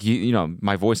you know,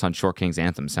 my voice on Short King's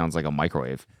Anthem sounds like a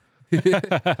microwave.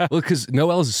 Well, because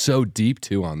Noel's is so deep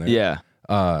too on there.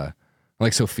 Yeah.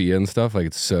 Like Sophia and stuff. Like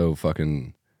it's so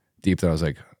fucking deep that I was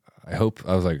like,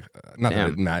 not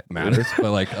Damn. that it matters,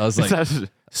 but like I was like, That's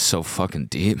so fucking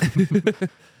deep.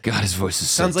 God, his voice is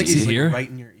so Sounds like deep. he's like, here? right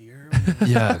in your ear.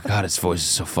 Yeah, God, his voice is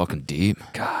so fucking deep.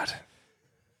 God,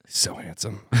 he's so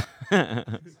handsome.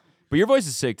 But your voice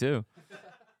is sick too.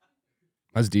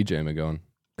 How's DJing been going?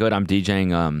 Good. I'm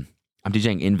DJing. I'm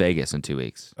DJing in Vegas in 2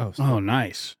 weeks. Oh,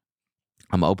 nice.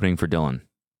 I'm opening for Dylan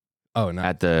Oh, no.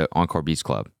 at the Encore Beach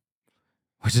Club,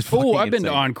 which is Oh, fucking I've been to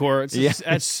insane. Encore. Yeah.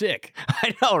 That's sick.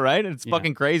 I know, right? It's Yeah.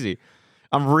 fucking crazy.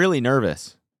 I'm really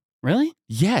nervous. Really?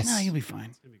 Yes. No, you'll be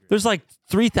fine. There's like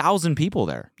 3,000 people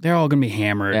there. They're all gonna be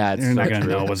hammered. Yeah, it's They're not so gonna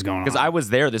true. know what's going on. Because I was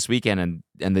there this weekend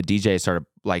and the DJ started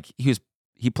like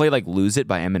he played like "Lose It"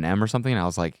 by Eminem or something, and I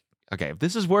was like, okay, if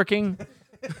this is working,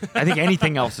 I think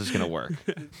anything else is gonna work.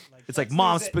 It's like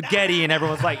Mom Spaghetti, and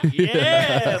everyone's like,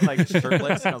 yeah, and, like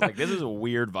shirtless. And I was like, this is a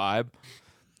weird vibe.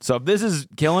 So if this is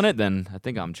killing it, then I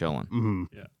think I'm chilling. Mhm.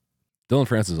 Dylan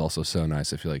Francis is also so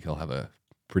nice. I feel like he'll have a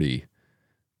pretty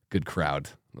good crowd.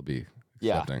 They'll be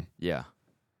accepting. Yeah.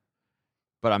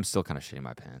 But I'm still kind of shitting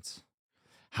my pants.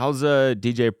 How's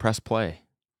DJ Press Play?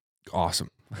 Awesome.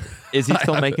 Is he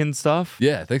still making stuff?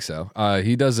 Yeah, I think so.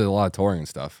 He does a lot of touring and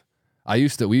stuff. We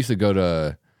used to go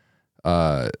to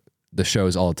the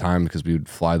shows all the time because we would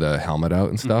fly the helmet out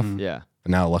and stuff. Mhm. Yeah.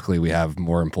 But now luckily we have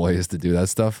more employees to do that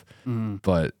stuff. Mhm.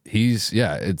 But he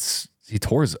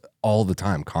tours all the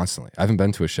time, constantly. I haven't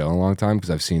been to a show in a long time because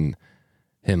I've seen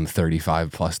him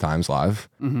 35 plus times live.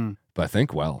 Mhm. But I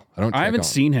think well. I I haven't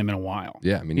seen him in a while.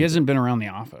 Yeah, I mean He hasn't been around the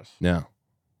office. No,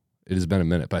 it has been a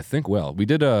minute, but I think well. We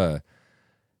did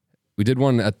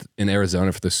one in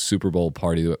Arizona for the Super Bowl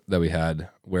party that we had,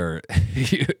 where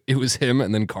it was him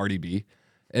and then Cardi B,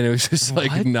 and it was just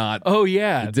like What? not. Oh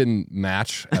yeah. It didn't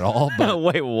match at all. But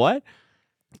Wait, what?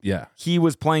 yeah, He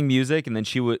was playing music and then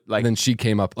she would like. and then she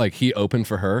came up like he opened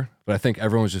for her, but I think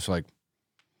everyone was just like,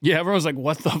 Yeah, everyone's like,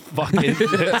 "What the fuck is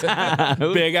this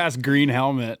big ass green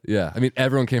helmet?" Yeah, I mean,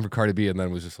 everyone came for Cardi B, and then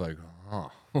was just like,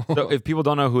 oh. So if people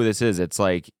don't know who this is, it's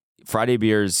like Friday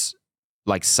Beers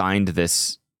like signed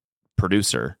this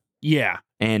producer Yeah,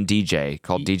 and DJ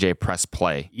called DJ Press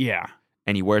Play, yeah.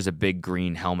 and he wears a big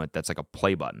green helmet that's like a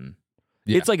play button.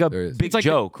 Yeah, it's like a there is. big It's like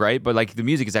joke, right? But like the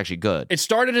music is actually good, It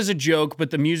started as a joke, but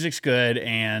the music's good,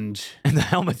 and and the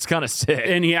helmet's kind of sick.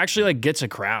 he actually like gets a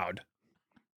crowd.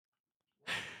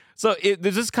 So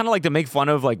this is kind of like to make fun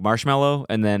of like Marshmello,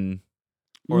 and then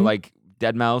or like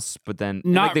Dead Mouse, but then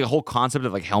and, like Not- the whole concept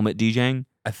of like helmet DJing.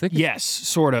 I think Yes,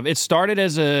 sort of. It started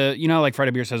as a, like Friday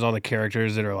Beers has all the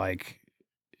characters that are like,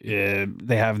 they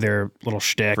have their little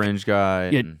shtick. Fringe guy.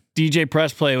 Yeah, and- DJ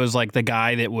Press Play was like the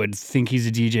guy that would think he's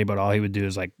a DJ, but all he would do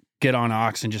is like get on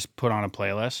aux and just put on a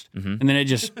playlist. Mhm. And then it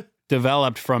just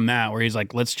developed from that, where he's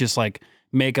like, let's just like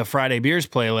make a Friday Beers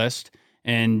playlist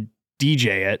and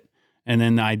DJ it. And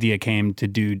then the idea came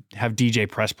to have DJ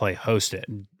Press Play host it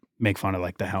and make fun of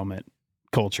like the helmet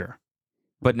culture.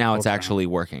 But now it's Okay. actually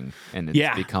working, and it's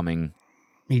Yeah. becoming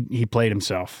He played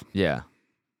himself. yeah.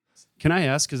 Can I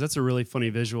ask? Because that's a really funny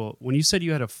visual. When you said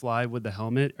you had to fly with the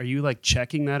helmet, are you like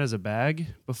checking that as a bag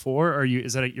before? Or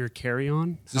is that your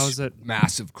carry-on? How is it?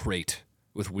 massive crate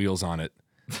with wheels on it.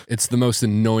 It's the most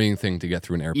annoying thing to get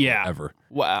through an airport Yeah. ever.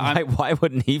 Why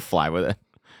wouldn't he fly with it?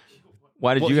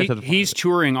 Why did Well, you guys have to fly he's with it?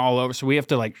 touring all over, so we have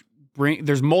to like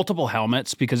there's multiple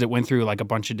helmets because it went through like a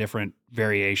bunch of different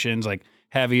variations, like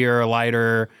heavier,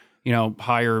 lighter,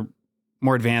 higher,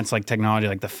 more advanced like technology,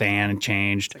 like the fan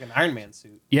changed. It's like an Iron Man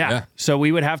suit. Yeah. So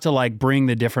we would have to like bring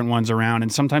the different ones around,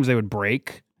 and sometimes they would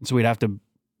break, and so we'd have to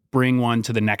bring one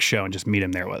to the next show and just meet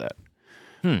him there with it.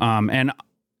 And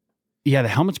yeah, the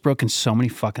helmet's broken so many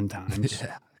fucking times.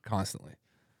 Yeah, constantly.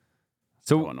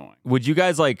 So annoying. would you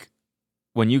guys like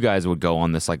when you guys would go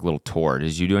on this like little tour?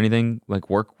 Did you do anything like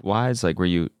work wise? Like were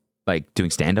you like doing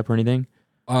stand up or anything?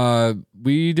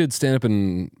 We did stand up,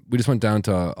 and we just went down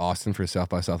to Austin for South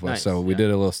by Southwest. Nice, So we did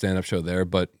a little stand up show there.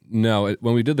 But no,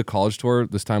 when we did the college tour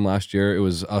this time last year, it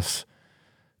was us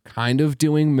kind of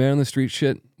doing man on the street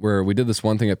shit. Where we did this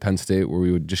one thing at Penn State where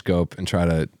we would just go up and try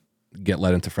to get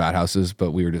let into frat houses,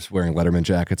 but we were just wearing Letterman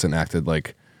jackets and acted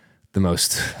like the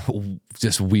most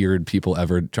just weird people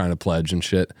ever trying to pledge and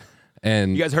shit.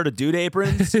 And You guys heard of Dude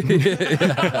Aprons?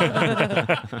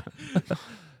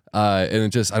 and it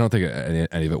just, I don't think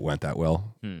any of it went that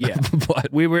well. Yeah.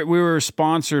 But We were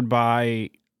sponsored by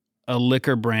a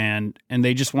liquor brand, and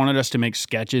they just wanted us to make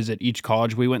sketches at each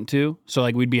college we went to. So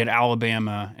like we'd be at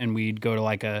Alabama, and we'd go to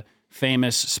like a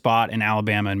famous spot in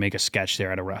Alabama and make a sketch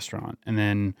there at a restaurant, and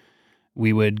then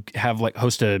we would have like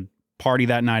host a party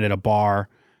that night at a bar.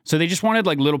 So they just wanted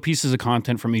like little pieces of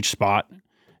content from each spot,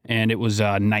 and it was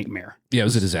a nightmare. yeah, it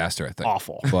was a disaster, I think.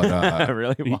 Awful. But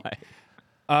Really?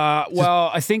 Why?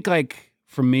 Well, I think like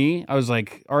for me, I was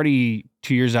like already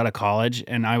 2 years out of college,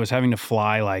 and I was having to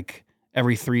fly like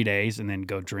every 3 days and then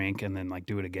go drink and then like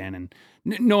do it again. And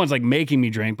no one's like making me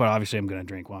drink, but obviously I'm going to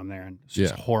drink while I'm there. And it's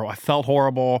just horrible. I felt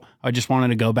horrible. I just wanted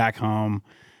to go back home,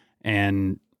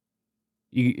 and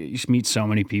you just meet so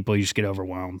many people. You just get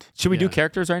overwhelmed. Should we do Yeah.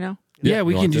 characters right now? Yeah,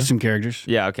 we you can want do to? some characters.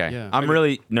 Yeah, okay. Yeah. I'm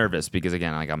really nervous because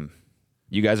again, like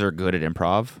you guys are good at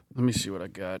improv, Let me see what I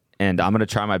got. and I'm gonna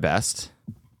try my best.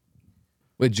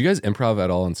 wait, did you guys improv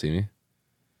at all on See Me?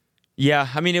 Yeah,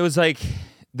 I mean, it was like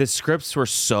the scripts were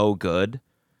so good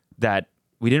that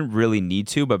we didn't really need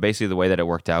to, but basically the way that it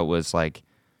worked out was like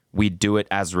we'd do it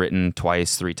as written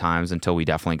twice, 3 times until we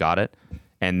definitely got it.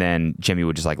 And then Jimmy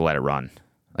would just like let it run.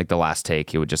 Like the last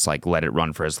take, he would just like let it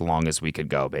run for as long as we could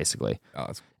go, basically. Oh,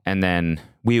 that's And then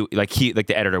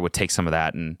the editor would take some of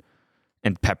that and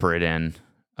pepper it in.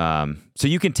 So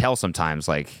you can tell sometimes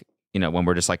like, when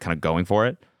we're just like kind of going for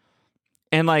it.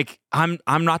 And like I'm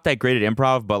not that great at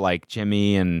improv, but like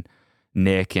Jimmy and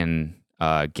Nick and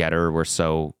Getter were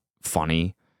so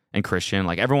funny, and Christian,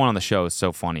 like everyone on the show is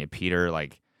so funny, and Peter,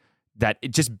 like that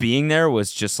just being there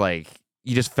was just like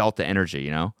you just felt the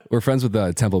energy, We're friends with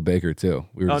Temple Baker too.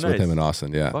 We were Oh, just with nice. him in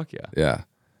Austin. Yeah. Fuck yeah. Yeah.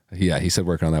 Yeah. He said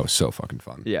working on that was so fucking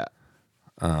fun. Yeah.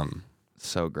 Um,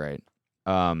 So great.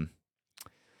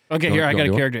 Okay, You here, I want- got a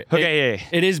you want- character. Okay, yeah.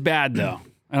 It is bad though,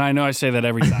 and I know I say that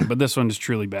every time, but this one is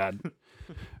truly bad.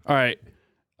 All right,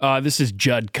 this is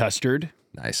Judd Custard.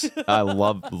 nice. I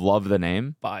love the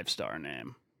name. 5-star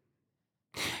name.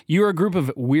 You are a group of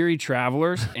weary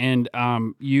travelers, and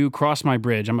you cross my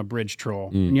bridge. I'm a bridge troll,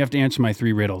 and you have to answer my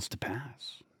 3 riddles to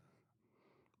pass.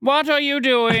 What are you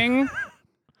doing?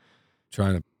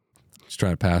 Just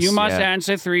trying to pass. You must Yeah.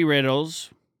 answer 3 riddles.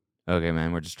 Okay,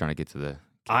 man, we're just trying to get to the.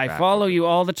 I back. follow you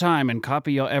all the time and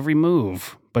copy your every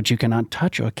move, but you cannot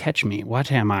touch or catch me.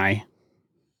 What am I?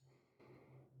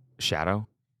 Shadow.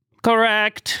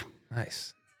 Correct.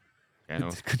 Nice. Yeah, that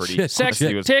was Good pretty. shit.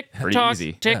 Honestly, it was Tick pretty tock,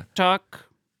 easy. tick tock.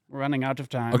 We're running out of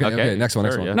time. Okay, next one,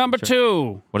 next one. yeah, Number sure.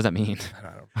 2. What does that mean?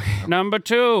 Number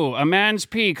 2. A man's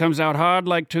pee comes out hard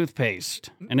like toothpaste,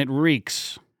 and it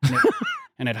reeks,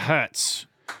 and it hurts.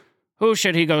 Who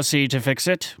should he go see to fix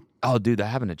it? Oh, dude, that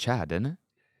happened to Chad, didn't it?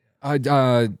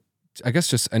 I guess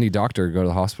just any doctor, go to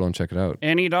the hospital and check it out.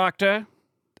 Any doctor?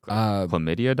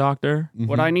 Chlamydia doctor.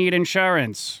 Would I need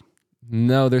insurance?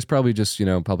 No, there's probably just,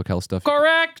 public health stuff.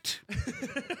 Correct.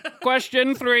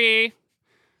 Question 3.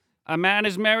 A man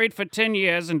is married for 10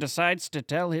 years and decides to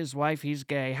tell his wife he's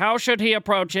gay. How should he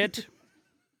approach it?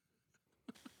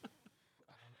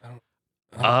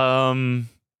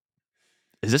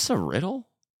 Is this a riddle?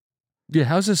 Yeah,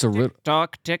 how's this a riddle?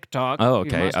 Tick tock. Oh,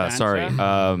 You okay. must Sorry. answer.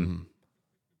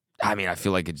 I mean, I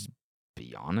feel like it's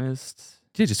be honest.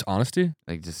 Yeah, just honesty.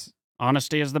 Like just.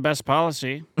 Honesty is the best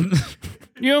policy.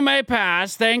 You may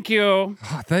pass. Thank you.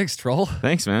 Oh, thanks, troll.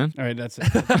 Thanks, man. All right, that's it.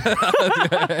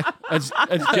 that's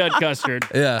Judd Custard.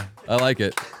 Yeah, I like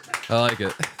it. Okay,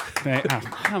 oh,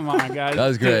 come on, guys. That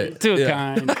was great. Too Yeah.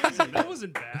 kind. That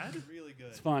wasn't bad. Really good.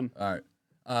 It's fun. All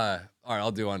right.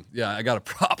 I'll do one. Yeah, I got a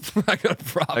prop. Okay.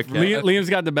 Liam's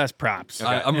got the best props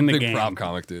I'm in a the big game. prop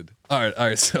comic, dude. All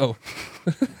right. So,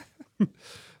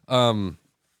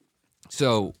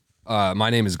 my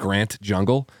name is Grant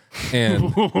Jungle,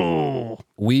 and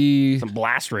we, Some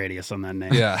blast radius on that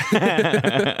name.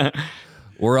 yeah,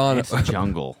 we're on, It's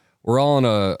jungle. we're all on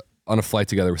a flight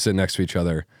together. We're sitting next to each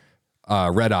other.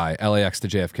 Red eye, LAX to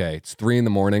JFK. It's 3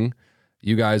 a.m.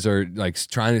 You guys are like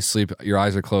trying to sleep. Your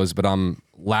eyes are closed, but I'm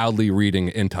loudly reading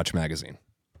In Touch magazine.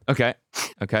 Okay.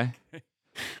 Okay.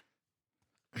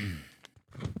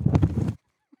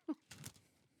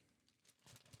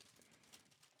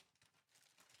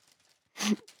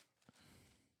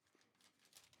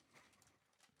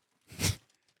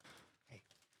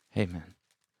 Hey, man.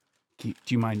 Do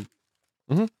you mind?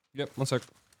 Yep. 1 sec.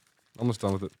 Almost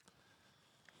done with it.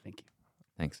 Thank you.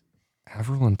 Thanks.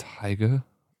 Avril and Tyga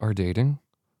are dating.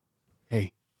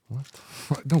 Hey. What?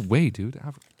 No way, dude.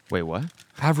 Wait, what?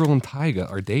 Avril and Tyga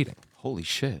are dating. Holy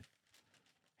shit.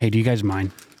 Hey, do you guys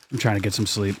mind? I'm trying to get some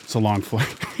sleep. It's a long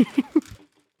flight.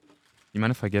 You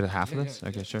mind if I get a half of this?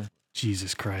 Okay, sure.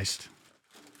 Jesus Christ.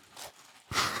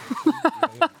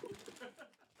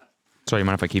 Sorry, you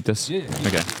mind if I keep this? Yeah.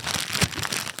 Okay.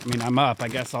 I mean, I'm up. I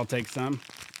guess I'll take some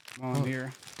while I'm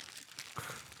here.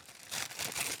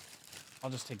 I'll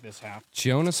just take this half.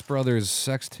 Jonas Brothers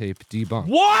sex tape debunked.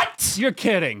 What? You're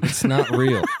kidding. It's not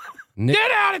real.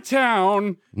 Get out of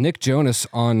town. Nick Jonas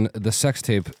on the sex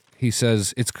tape, he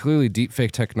says it's clearly deep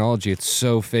fake technology. It's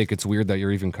so fake, it's weird that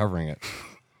you're even covering it.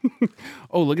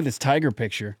 Oh, look at this tiger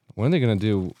picture. When are they going to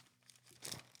do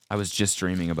I was just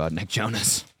dreaming about Nick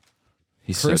Jonas.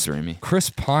 He's Chris, so dreamy. Chris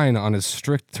Pine on his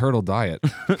strict turtle diet?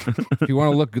 If you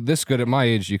want to look this good at my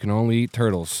age, you can only eat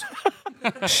turtles.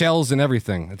 Shells and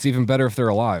everything. It's even better if they're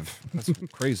alive. That's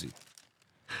crazy.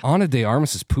 Ana de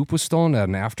Armas' poop was stolen at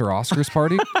an after Oscars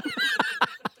party?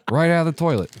 Right out of the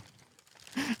toilet.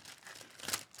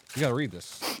 You got to read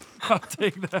this. I'll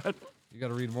take that. You got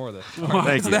to read more of this.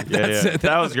 Thank you.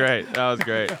 That was great. That was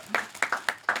great.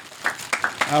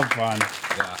 Have fun.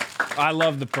 Yeah. I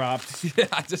love the props. Yeah,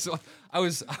 I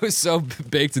was so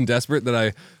baked and desperate that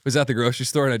I was at the grocery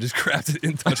store and I just grabbed it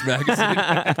In Touch magazine.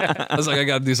 I was like, I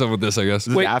got to do something with this, I guess.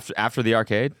 Is this after the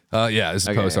arcade? Yeah, this is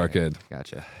Okay, post arcade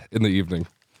Gotcha. in the evening.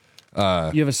 You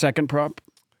have a second prop?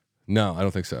 No, I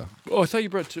don't think so. Oh, I thought you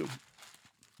brought 2.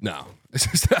 No, it's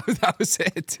just that was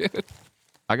it, dude.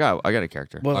 I got a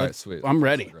character. Well, All right, sweet. I'm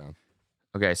ready.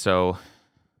 Okay, so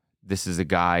this is a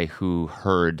guy who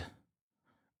heard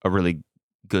a really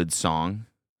good song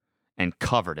and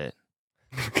covered it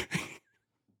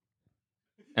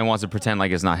and wants to pretend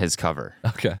like it's not his cover.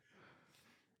 Okay.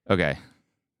 Okay.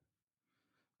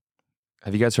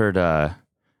 Have you guys heard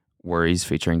Worries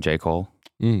featuring J. Cole?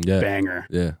 Yeah. Banger.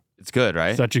 Yeah. It's good,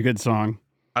 right? Such a good song.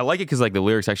 I like it because like the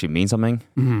lyrics actually mean something,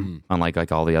 Mhm. unlike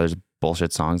like all the other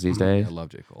bullshit songs these days. I love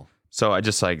J. Cole. So I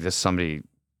just like this somebody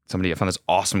I found this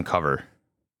awesome cover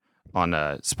on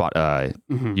Spotify,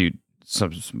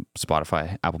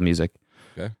 Apple Music.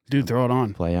 Dude, throw it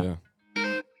on. Play out. Yeah.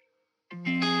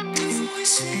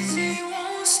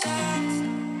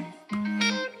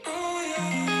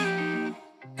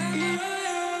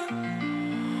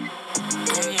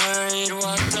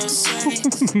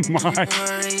 My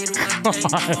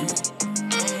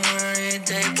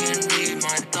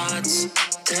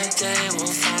They will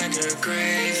find her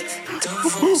grave. The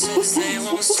voices, they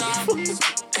won't stop.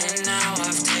 And now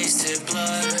I've tasted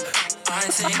blood. I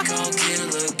think I'll kill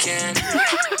again.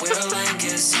 Will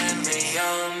Angus and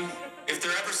me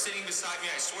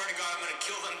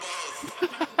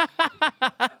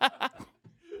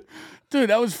Dude,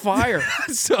 that was fire.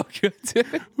 So good, dude.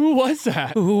 Who was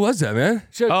that? Who was that, man?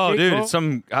 Oh, Jake dude,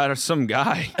 Paul? it's some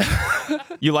guy.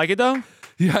 You like it though?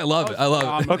 Yeah, I love it. I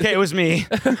love it. Okay, it was me.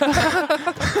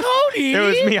 Cody. It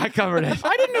was me. I covered it.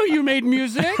 I didn't know you made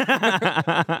music. Dude,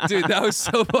 that was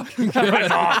so fucking good.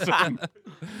 That's awesome.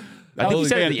 I think he was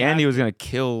said at the end fantastic. he was gonna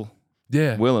kill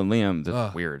Yeah. Will and Liam.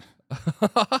 That's weird.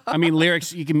 I mean,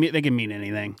 lyrics they can mean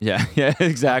anything. Yeah, For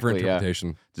exactly. Yeah,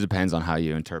 interpretation. just depends on how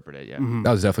you interpret it. Yeah, Mm-hmm.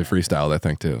 That was definitely freestyled, I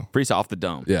think, too. Freeze off the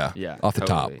dome. Yeah. yeah, Off the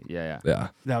top. totally. Yeah, Yeah.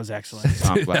 That was excellent. yeah.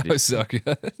 I'm glad That you. was so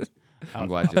good. I'm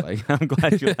glad you like. I'm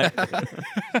glad you like.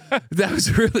 It. That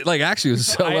was really, like, actually, it was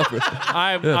so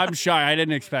I'm shy. I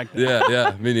didn't expect that.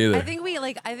 Yeah, me neither. I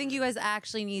think you guys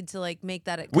actually need to like make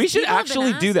that. We should people have been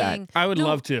actually do that. asking- I would No,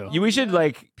 love to. We should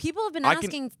like. People have been I can-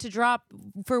 asking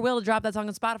for Will to drop that song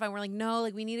on Spotify. And we're like, no,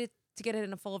 like we needed to get it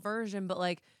in a full version, but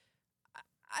like.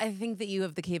 I think that you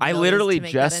have the I capabilities literally to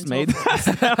make just that made into a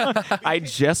full- that. I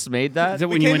just made that. Is it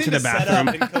when you went to the bathroom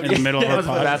in the middle Yeah, it of was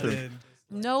our in the pod? bathroom.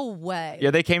 No way.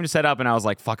 Yeah, they came to set up, and I was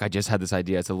like, "Fuck! I just had this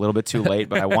idea. It's a little bit too late,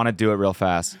 but I want to do it real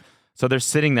fast." So they're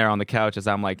sitting there on the couch as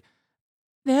I'm like,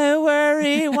 "No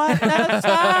worry, what the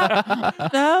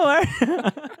fuck? No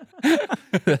worry."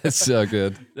 That's so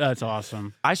good. That's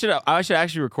awesome. I should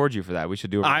actually record you for that. We should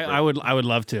do it. I would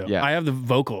love to. Yeah. I have the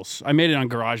vocals. I made it on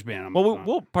GarageBand. Well,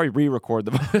 we'll probably re-record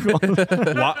the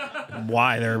vocals.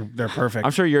 Why? They're perfect.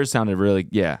 I'm sure yours sounded really.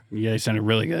 Yeah. Yeah, they sounded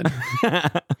really good.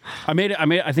 I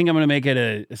think I'm gonna make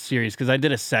it a series because I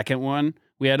did a second one.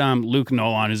 We had Luke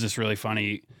Nolan, who's this really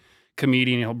funny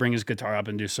comedian. He'll bring his guitar up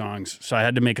and do songs. So I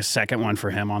had to make a second one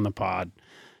for him on the pod.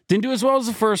 Didn't do as well as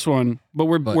the first one, but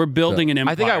we're building an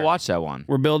empire. I think I watched that one.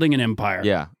 We're building an empire.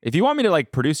 Yeah. If you want me to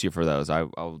like produce you for those,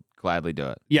 I'll gladly do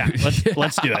it. Yeah.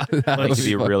 Let's do it. It Let's- could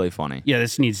be really funny. yeah,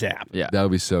 this needs zap. Yeah. That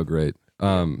would be so great.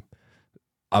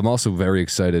 I'm also very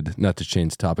excited, not to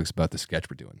change topics, about the sketch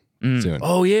we're doing soon.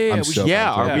 Oh yeah, I'm we so should.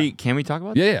 Yeah. pumped. Are we? Can we talk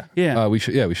about? Yeah. Yeah. We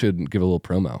should give a little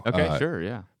promo. Okay. Sure.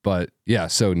 Yeah. But yeah,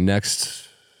 so next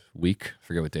week,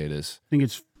 forget what day it is. I think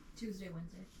it's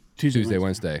Tuesday,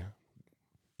 Wednesday.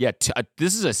 Yeah.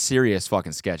 This is a serious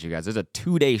fucking sketch, you guys. It's a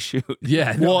 2-day shoot.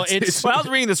 Yeah. Well, it's When I was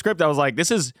reading the script, I was like, this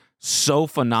is so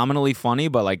phenomenally funny,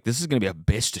 but like, this is gonna be a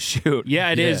bitch to shoot. yeah,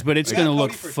 it is, but it's We gonna got look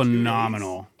Cody for 2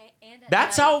 phenomenal.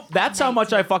 That's how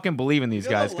much I fucking believe in these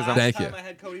guys. Because Thank you. I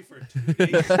had Cody for 2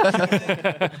 days.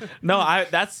 no,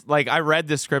 that's like I read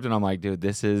this script and I'm like, dude,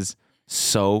 this is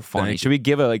so funny. Thank Should we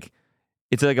give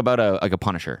it's like about a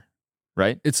Punisher,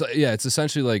 right? It's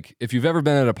essentially like if you've ever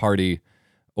been at a party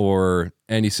or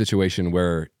any situation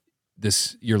where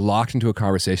you're locked into a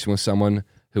conversation with someone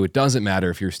who it doesn't matter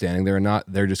if you're standing there or not,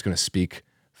 they're just going to speak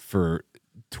for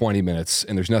 20 minutes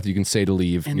and there's nothing you can say to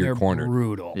leave And and you're they're cornered.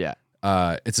 brutal. Yeah.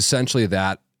 It's essentially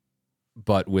that,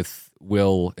 but with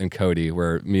Will and Cody,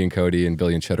 where me and Cody and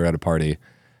Billy and Chet are at a party,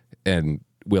 and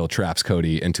Will traps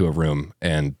Cody into a room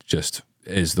and just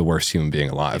is the worst human being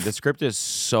alive. The script is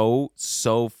so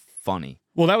funny.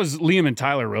 Well, that was Liam and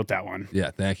Tyler wrote that one.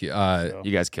 Yeah, thank you.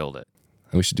 You guys killed it.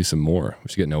 We should do some more. We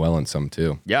should get Noel in some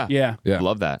too. Yeah. Yeah. Yeah,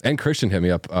 Love that. And Christian hit me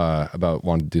up about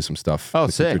wanting to do some stuff. Oh,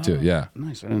 with Victor, sick. too. Yeah,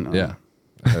 Nice. I didn't know.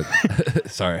 yeah.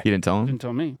 Sorry, You didn't tell him? Didn't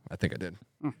tell me. I think I did.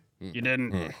 You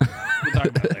didn't. We'll talk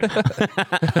about it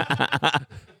later.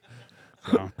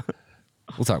 So,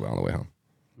 We'll talk about it on the way home.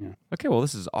 Okay, well,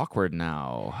 this is awkward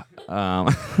now.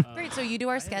 Great. So you do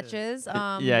our sketches.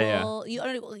 Yeah.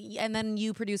 And then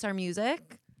you produce our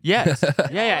music. Yes.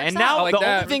 Yeah. And now I like the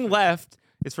that. only thing left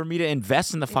is for me to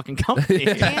invest in the fucking company.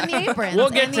 And the aprons. we'll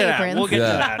get and to the that. aprons. We'll get to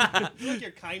Yeah. that. I feel like you're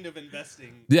kind of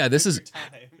investing Yeah, this your is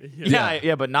time.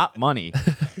 yeah, but not money.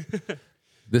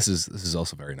 this is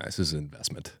also very nice. This is an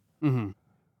investment.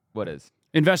 What is?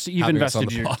 You've Having us on invested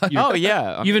the your. pod. Oh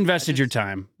yeah. You've invested your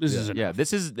time. This is Yeah,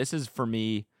 this is for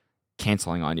me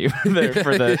canceling on you for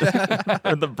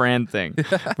the brand thing,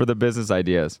 for the business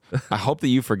ideas. I hope that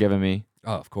you've forgiven me.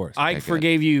 Oh, of course. I Okay, good.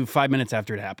 forgave you 5 minutes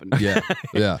after it happened. yeah,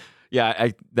 yeah. Yeah,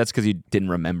 that's because you didn't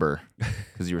remember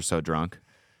because you were so drunk.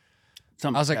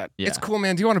 Something I was like, that. Yeah. it's cool,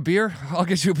 man. Do you want a beer? I'll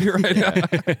get you a beer right now.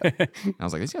 I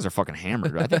was like, these guys are fucking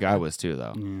hammered. I think I was too,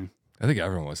 though. I think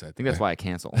everyone was. I think that's why I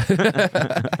canceled.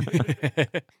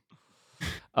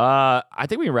 I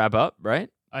think we can wrap up, right?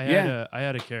 I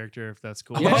had a character, if that's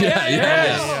cool.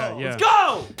 Yeah. Yeah.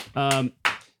 Go!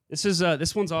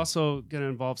 This one's also going to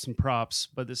involve some props,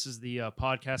 but this is the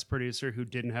podcast producer who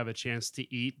didn't have a chance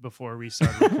to eat before we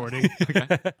started recording.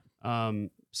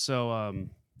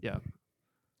 Yeah.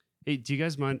 Hey, do you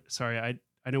guys mind? Sorry,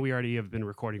 I know we already have been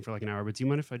recording for like an hour, but do you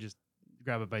mind if I just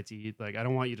grab a bite to eat. Like I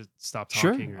don't want you to stop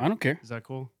Sure, talking. I don't care. Is that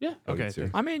cool? Yeah. Okay. too.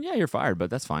 I mean, yeah, you're fired, but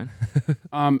that's fine.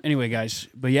 Anyway, guys,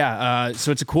 but yeah,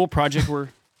 so it's a cool project.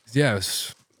 Yeah,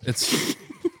 it's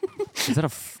Is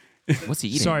that what's he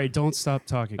eating? Sorry, don't stop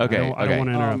talking. Okay, I don't want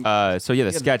to interrupt. So yeah,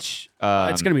 the sketch.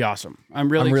 It's gonna be awesome. I'm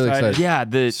really excited. Yeah,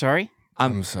 the Sorry.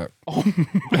 I'm sorry.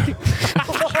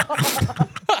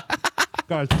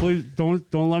 Guys, please don't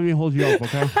let me hold you up,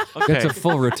 okay? It's a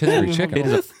full rotisserie chicken. It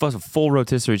is a full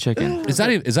rotisserie chicken. Is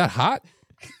that hot?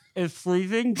 It's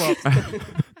freezing, but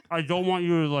I don't want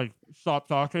you to like stop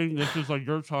talking. This is like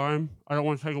your time. I don't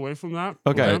want to take away from that.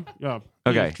 Okay. Yeah.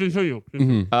 Okay. Continue.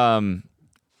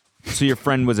 So your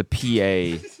friend was a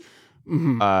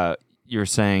PA. You're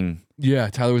saying Yeah,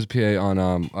 Tyler was a PA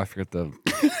on I forget the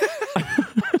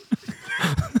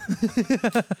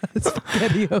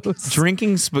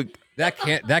drinking that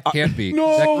can't be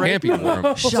No. that can't be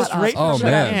warm. Shut up. Oh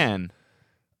Shut man. up. man.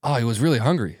 Oh, he was really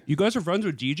hungry. You guys are friends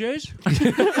with DJs?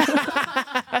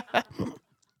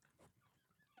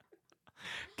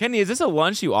 Kenny, is this a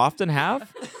lunch you often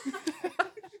have?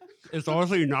 It's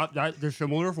honestly not that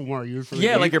dissimilar from what I usually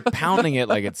Yeah, eat. like you're pounding it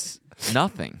like it's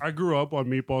nothing, I grew up on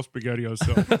meatball spaghettios,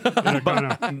 so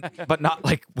but not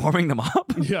like warming them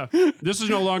up. yeah. This is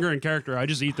no longer in character. I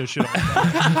just eat this shit all the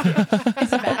time.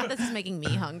 Is it bad that this is making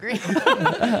me hungry?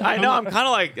 I know. I'm kind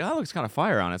of like that looks kind of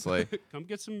fire, honestly. Come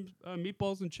get some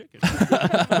meatballs and chicken.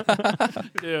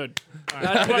 Dude,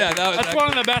 Yeah, that's one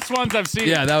of the best ones I've seen.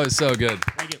 Yeah, that was so good.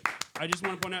 Thank you. I just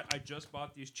want to point out, I just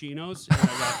bought these chinos and I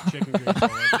got chicken grease all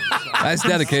over them. So That's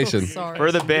dedication. Sorry.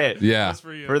 For the bit. Yeah. that's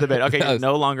for you. For the bit. Okay, you're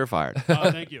no longer fired.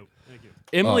 Thank you. Thank you.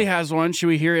 Emily has one. Should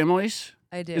we hear Emily's?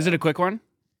 I do. Is it a quick one?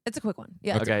 It's a quick one.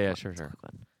 Yeah. it's a Okay, yeah, quick sure, one. sure. It's a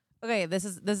quick one. Okay, this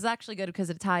is actually good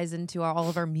because it ties into all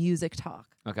of our music talk.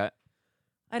 Okay.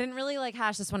 I didn't really like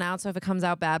hash this one out, so if it comes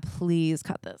out bad, please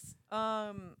cut this.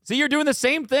 See, you're doing the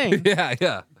same thing Yeah,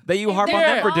 yeah. that you harp on They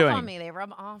them rub for off doing. on me. They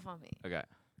rub off on me. Okay.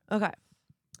 Okay.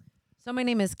 So my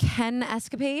name is Ken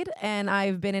Escapade, and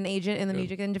I've been an agent in the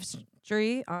music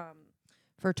industry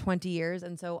for 20 years.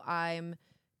 And so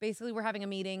we're having a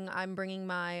meeting. I'm bringing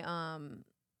my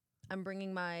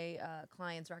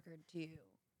client's record to you.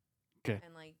 Okay.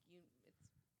 And like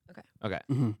okay. Okay.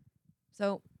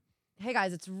 So, hey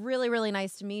guys, it's really, really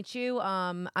nice to meet you.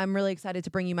 I'm really excited to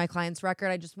bring you my client's record.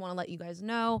 I just want to let you guys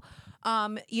know,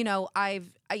 you know,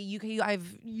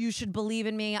 you should believe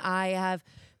in me. I have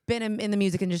been in the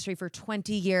music industry for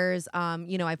 20 years.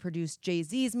 You know, I produced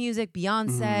Jay-Z's music,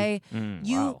 Beyonce,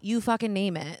 you fucking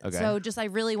name it. Okay. So I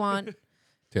really want,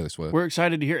 Taylor Swift. We're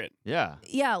excited to hear it. Yeah.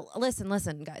 yeah,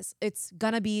 listen, guys, it's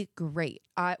gonna be great.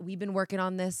 We've been working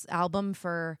on this album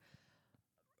for,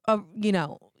 you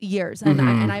know, years,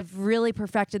 and I've really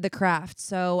perfected the craft.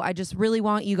 So I just really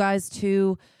want you guys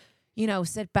to, you know,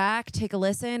 sit back, take a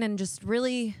listen, and just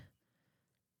really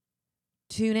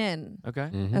tune in. Okay.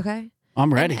 Okay.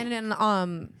 I'm ready.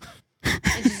 And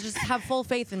just have full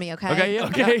faith in me, okay? Okay. Yeah.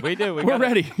 Okay. We do. We're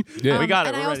ready. Yeah. We got it.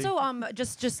 And We're I ready. also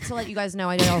just to let you guys know,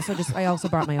 I also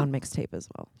brought my own mixtape as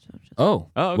well. So Oh.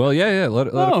 Oh, okay. Well, yeah. Let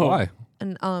it fly.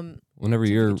 and Whenever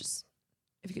so you're. if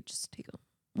you could just take a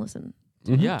listen.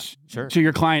 Yeah. Sure. So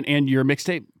your client and your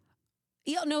mixtape.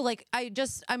 Yeah, no, like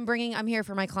I'm here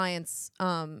for my clients.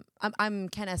 I'm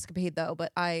Ken Escapade though,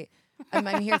 but I'm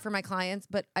here for my clients,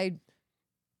 but I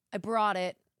brought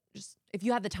it just if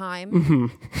you have the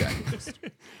time.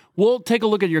 We'll take a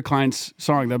look at your client's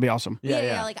song. That'd be awesome.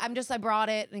 Yeah, like I brought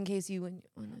it in case you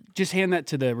Just hand that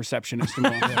to the receptionist. And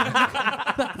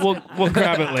we'll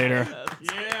grab it later.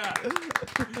 Yeah.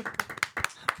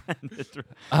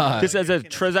 Just as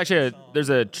there's actually there's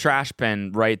a trash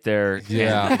bin right there.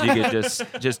 Yeah. And you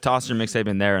could just toss your mixtape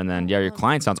in there, and then your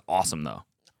client sounds awesome though.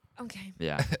 Okay.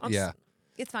 Yeah. Yeah.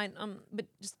 It's fine. But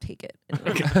just take it.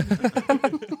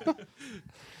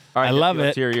 All right, I love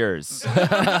it. To yours. I'm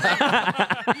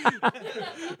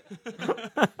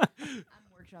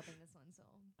workshopping this one, so.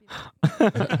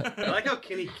 I like how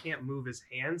Kenny can't move his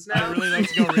hands now. I really like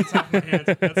to go right top of my hands.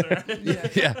 That's all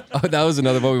right. Yeah. Oh, that was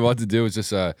another one we wanted to do. Was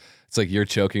just it's like you're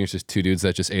choking. It's just two dudes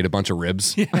that just ate a bunch of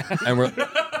ribs, and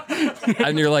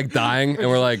and you're like dying, and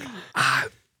we're like, do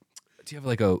you have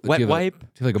like a Wet wipe? Do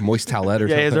you have like a moist towelette or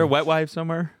Yeah. something? Is there a wet wipe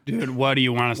somewhere? Dude, what do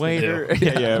you want us Waiter. to do?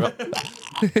 Yeah.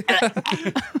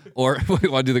 Or we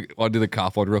want to do the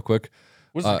cop one real quick.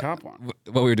 What's the cop one?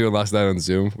 What we were doing last night on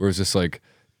Zoom, where it was just like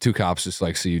two cops just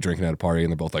like see you drinking at a party,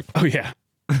 and they're both like, Oh, yeah.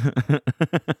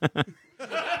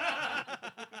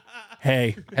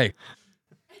 Hey, "Hey,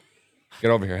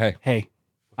 get over here! Hey,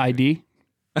 ID?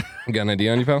 you got an ID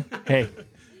on you, pal? Hey,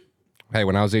 Hey,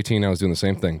 when I was 18, I was doing the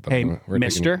same thing. But hey, we're taking-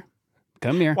 mister,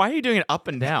 come here. Why are you doing it up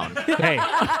and down? Hey,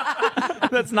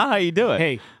 That's not how you do it.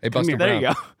 Hey, Hey, come Buster here. there you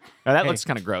go. Brown. Oh, that Hey. looks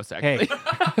kind of gross, actually.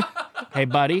 Hey, hey,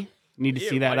 buddy. Need to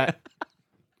see that.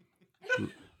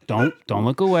 buddy. Don't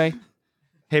look away.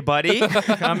 Hey, buddy,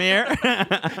 come here.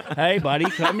 Hey, buddy,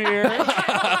 come here.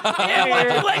 Yeah, why'd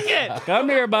you lick it? Come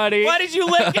here, buddy. Why did you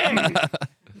lick it?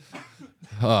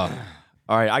 All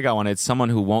right, I got one. It's someone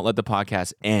who won't let the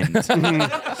podcast end, so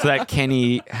that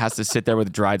Kenny has to sit there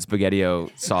with dried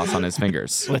spaghettio sauce on his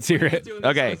fingers. Let's hear it.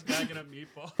 Okay. Bagging up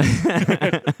meatballs.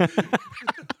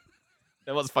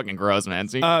 That was fucking gross, man.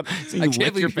 So you, I lick can't your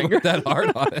believe you finger. went that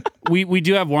hard on it. We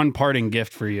do have one parting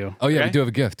gift for you. Oh, yeah, Okay. we do have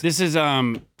a gift. This is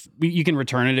you can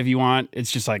return it if you want.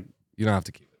 It's just like You don't have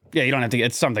to keep it. yeah, you don't have to.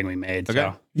 It's something we made. Okay.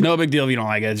 So no big deal if you don't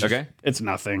like it. It's just, Okay. It's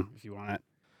nothing if you want it.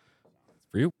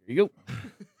 For you. Here you go.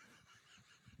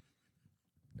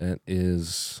 That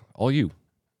is all you.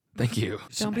 Thank you.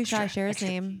 Don't be shy. Share his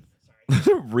name.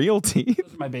 Real teeth.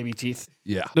 Those are my baby teeth.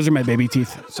 Yeah. Those are my baby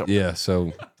teeth. So Yeah,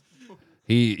 so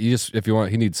you just, if you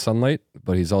want, he needs sunlight,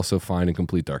 but he's also fine in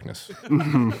complete darkness.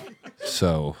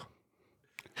 So,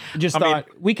 just thought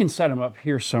we can set them up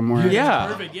here somewhere. Yeah.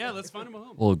 Perfect. Yeah, let's find him a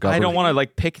home. little I don't gubber. want to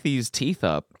like pick these teeth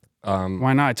up.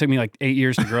 Why not? It took me like 8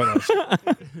 years to grow those.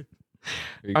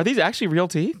 Are these actually real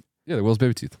teeth? Yeah, they're Will's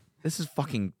baby teeth. This is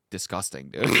fucking disgusting,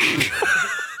 dude.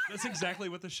 That's exactly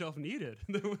what the shelf needed.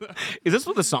 Is this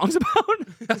what the song's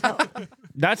about?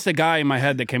 That's the guy in my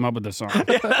head that came up with the song.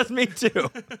 Yeah, that's me too.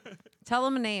 Tell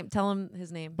him a name. Tell him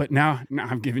his name. But now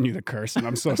I'm giving you the curse, and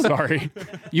I'm so sorry.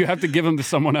 You have to give him to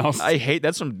someone else. I hate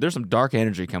there's some dark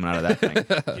energy coming out of that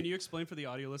thing. Can you explain for the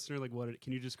audio listener like what?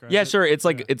 Can you describe? Yeah, it? sure. It's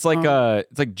like it's like a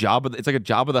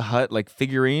Jabba the Hutt like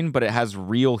figurine, but it has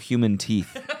real human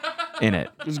teeth in it.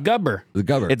 It's Gubber. The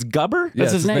gubber. It's Gubber? yeah,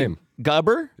 that's it's his name.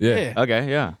 Gubber? Yeah. Yeah. Okay,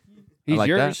 yeah. He's like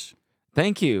that. yours.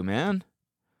 Thank you, man.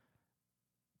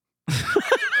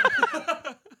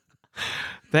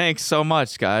 Thanks so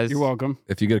much, guys. You're welcome.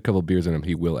 If you get a couple beers in him,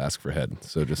 he will ask for head.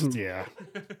 So just Yeah.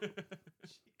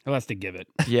 He'll have to give it.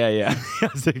 Yeah, yeah.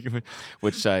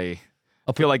 Which I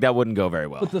feel like that wouldn't go very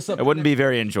well. It wouldn't be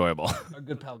very enjoyable. Our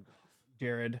good pal,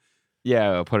 Jared.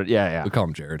 Yeah, I'll put it. Yeah, yeah. we call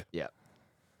him Jared. Yeah.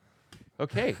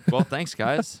 Okay. Well, thanks,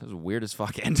 guys. That was a weird as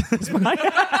fuck end to this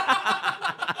podcast.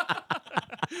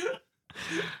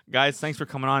 Guys, thanks for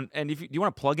coming on. And if do you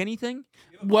want to plug anything?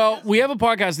 Well, we have a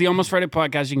podcast, the Almost Friday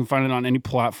podcast. You can find it on any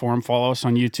platform. Follow us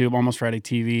on YouTube, Almost Friday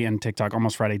TV, and TikTok,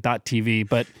 almostfriday.tv.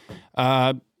 But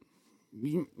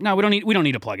no, we don't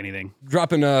need to plug anything.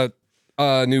 Dropping a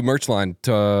new merch line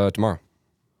tomorrow.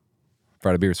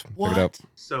 Friday beers. Pick it up.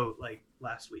 So like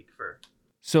last week for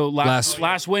So last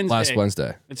Wednesday. Last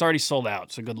Wednesday. It's already sold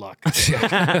out, so good luck.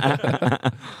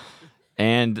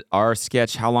 And our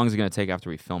sketch, how long is it going to take after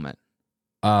we film it?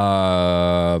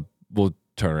 We'll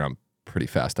turn around pretty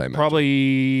fast, I imagine.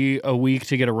 Probably a week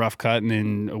to get a rough cut, and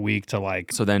then a week to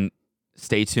like So then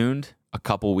stay tuned a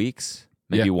couple weeks,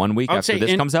 maybe Yeah. 1 week I would after say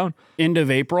this comes out. end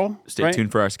of April. Stay right?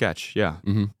 tuned for our sketch. Yeah,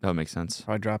 Mm-hmm. that would make sense.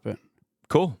 Probably drop it.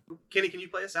 Cool. Kenny, can you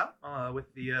play us out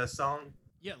with the song?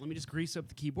 Yeah. Let me just grease up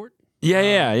the keyboard. Yeah,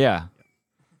 yeah,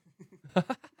 yeah.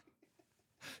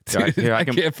 Dude, Here, I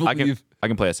can't believe. I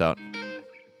can play us out.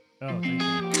 Oh, thank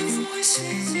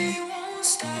you.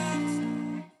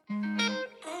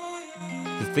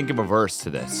 Just think of a verse to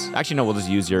this. Actually, no, we'll just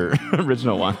use your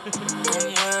original one. I'm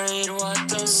worried what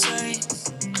they'll say.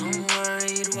 I'm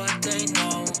worried what they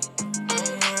know.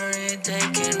 I'm worried they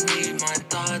can read my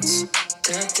thoughts.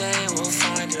 That they will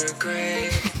find her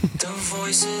grave. The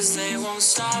voices, they won't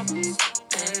stop.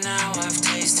 And now I've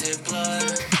tasted blood.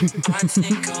 I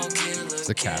think I'll kill It's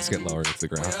a casket lowered into the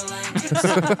ground.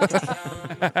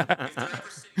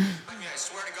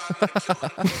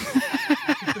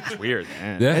 It's weird,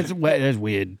 man. Yeah. It's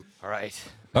weird. All right.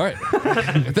 All right.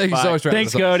 Thank you so much for having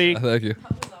Thanks, us on. Cody. Thank you.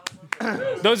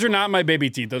 Those are not my baby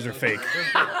teeth. Those are fake.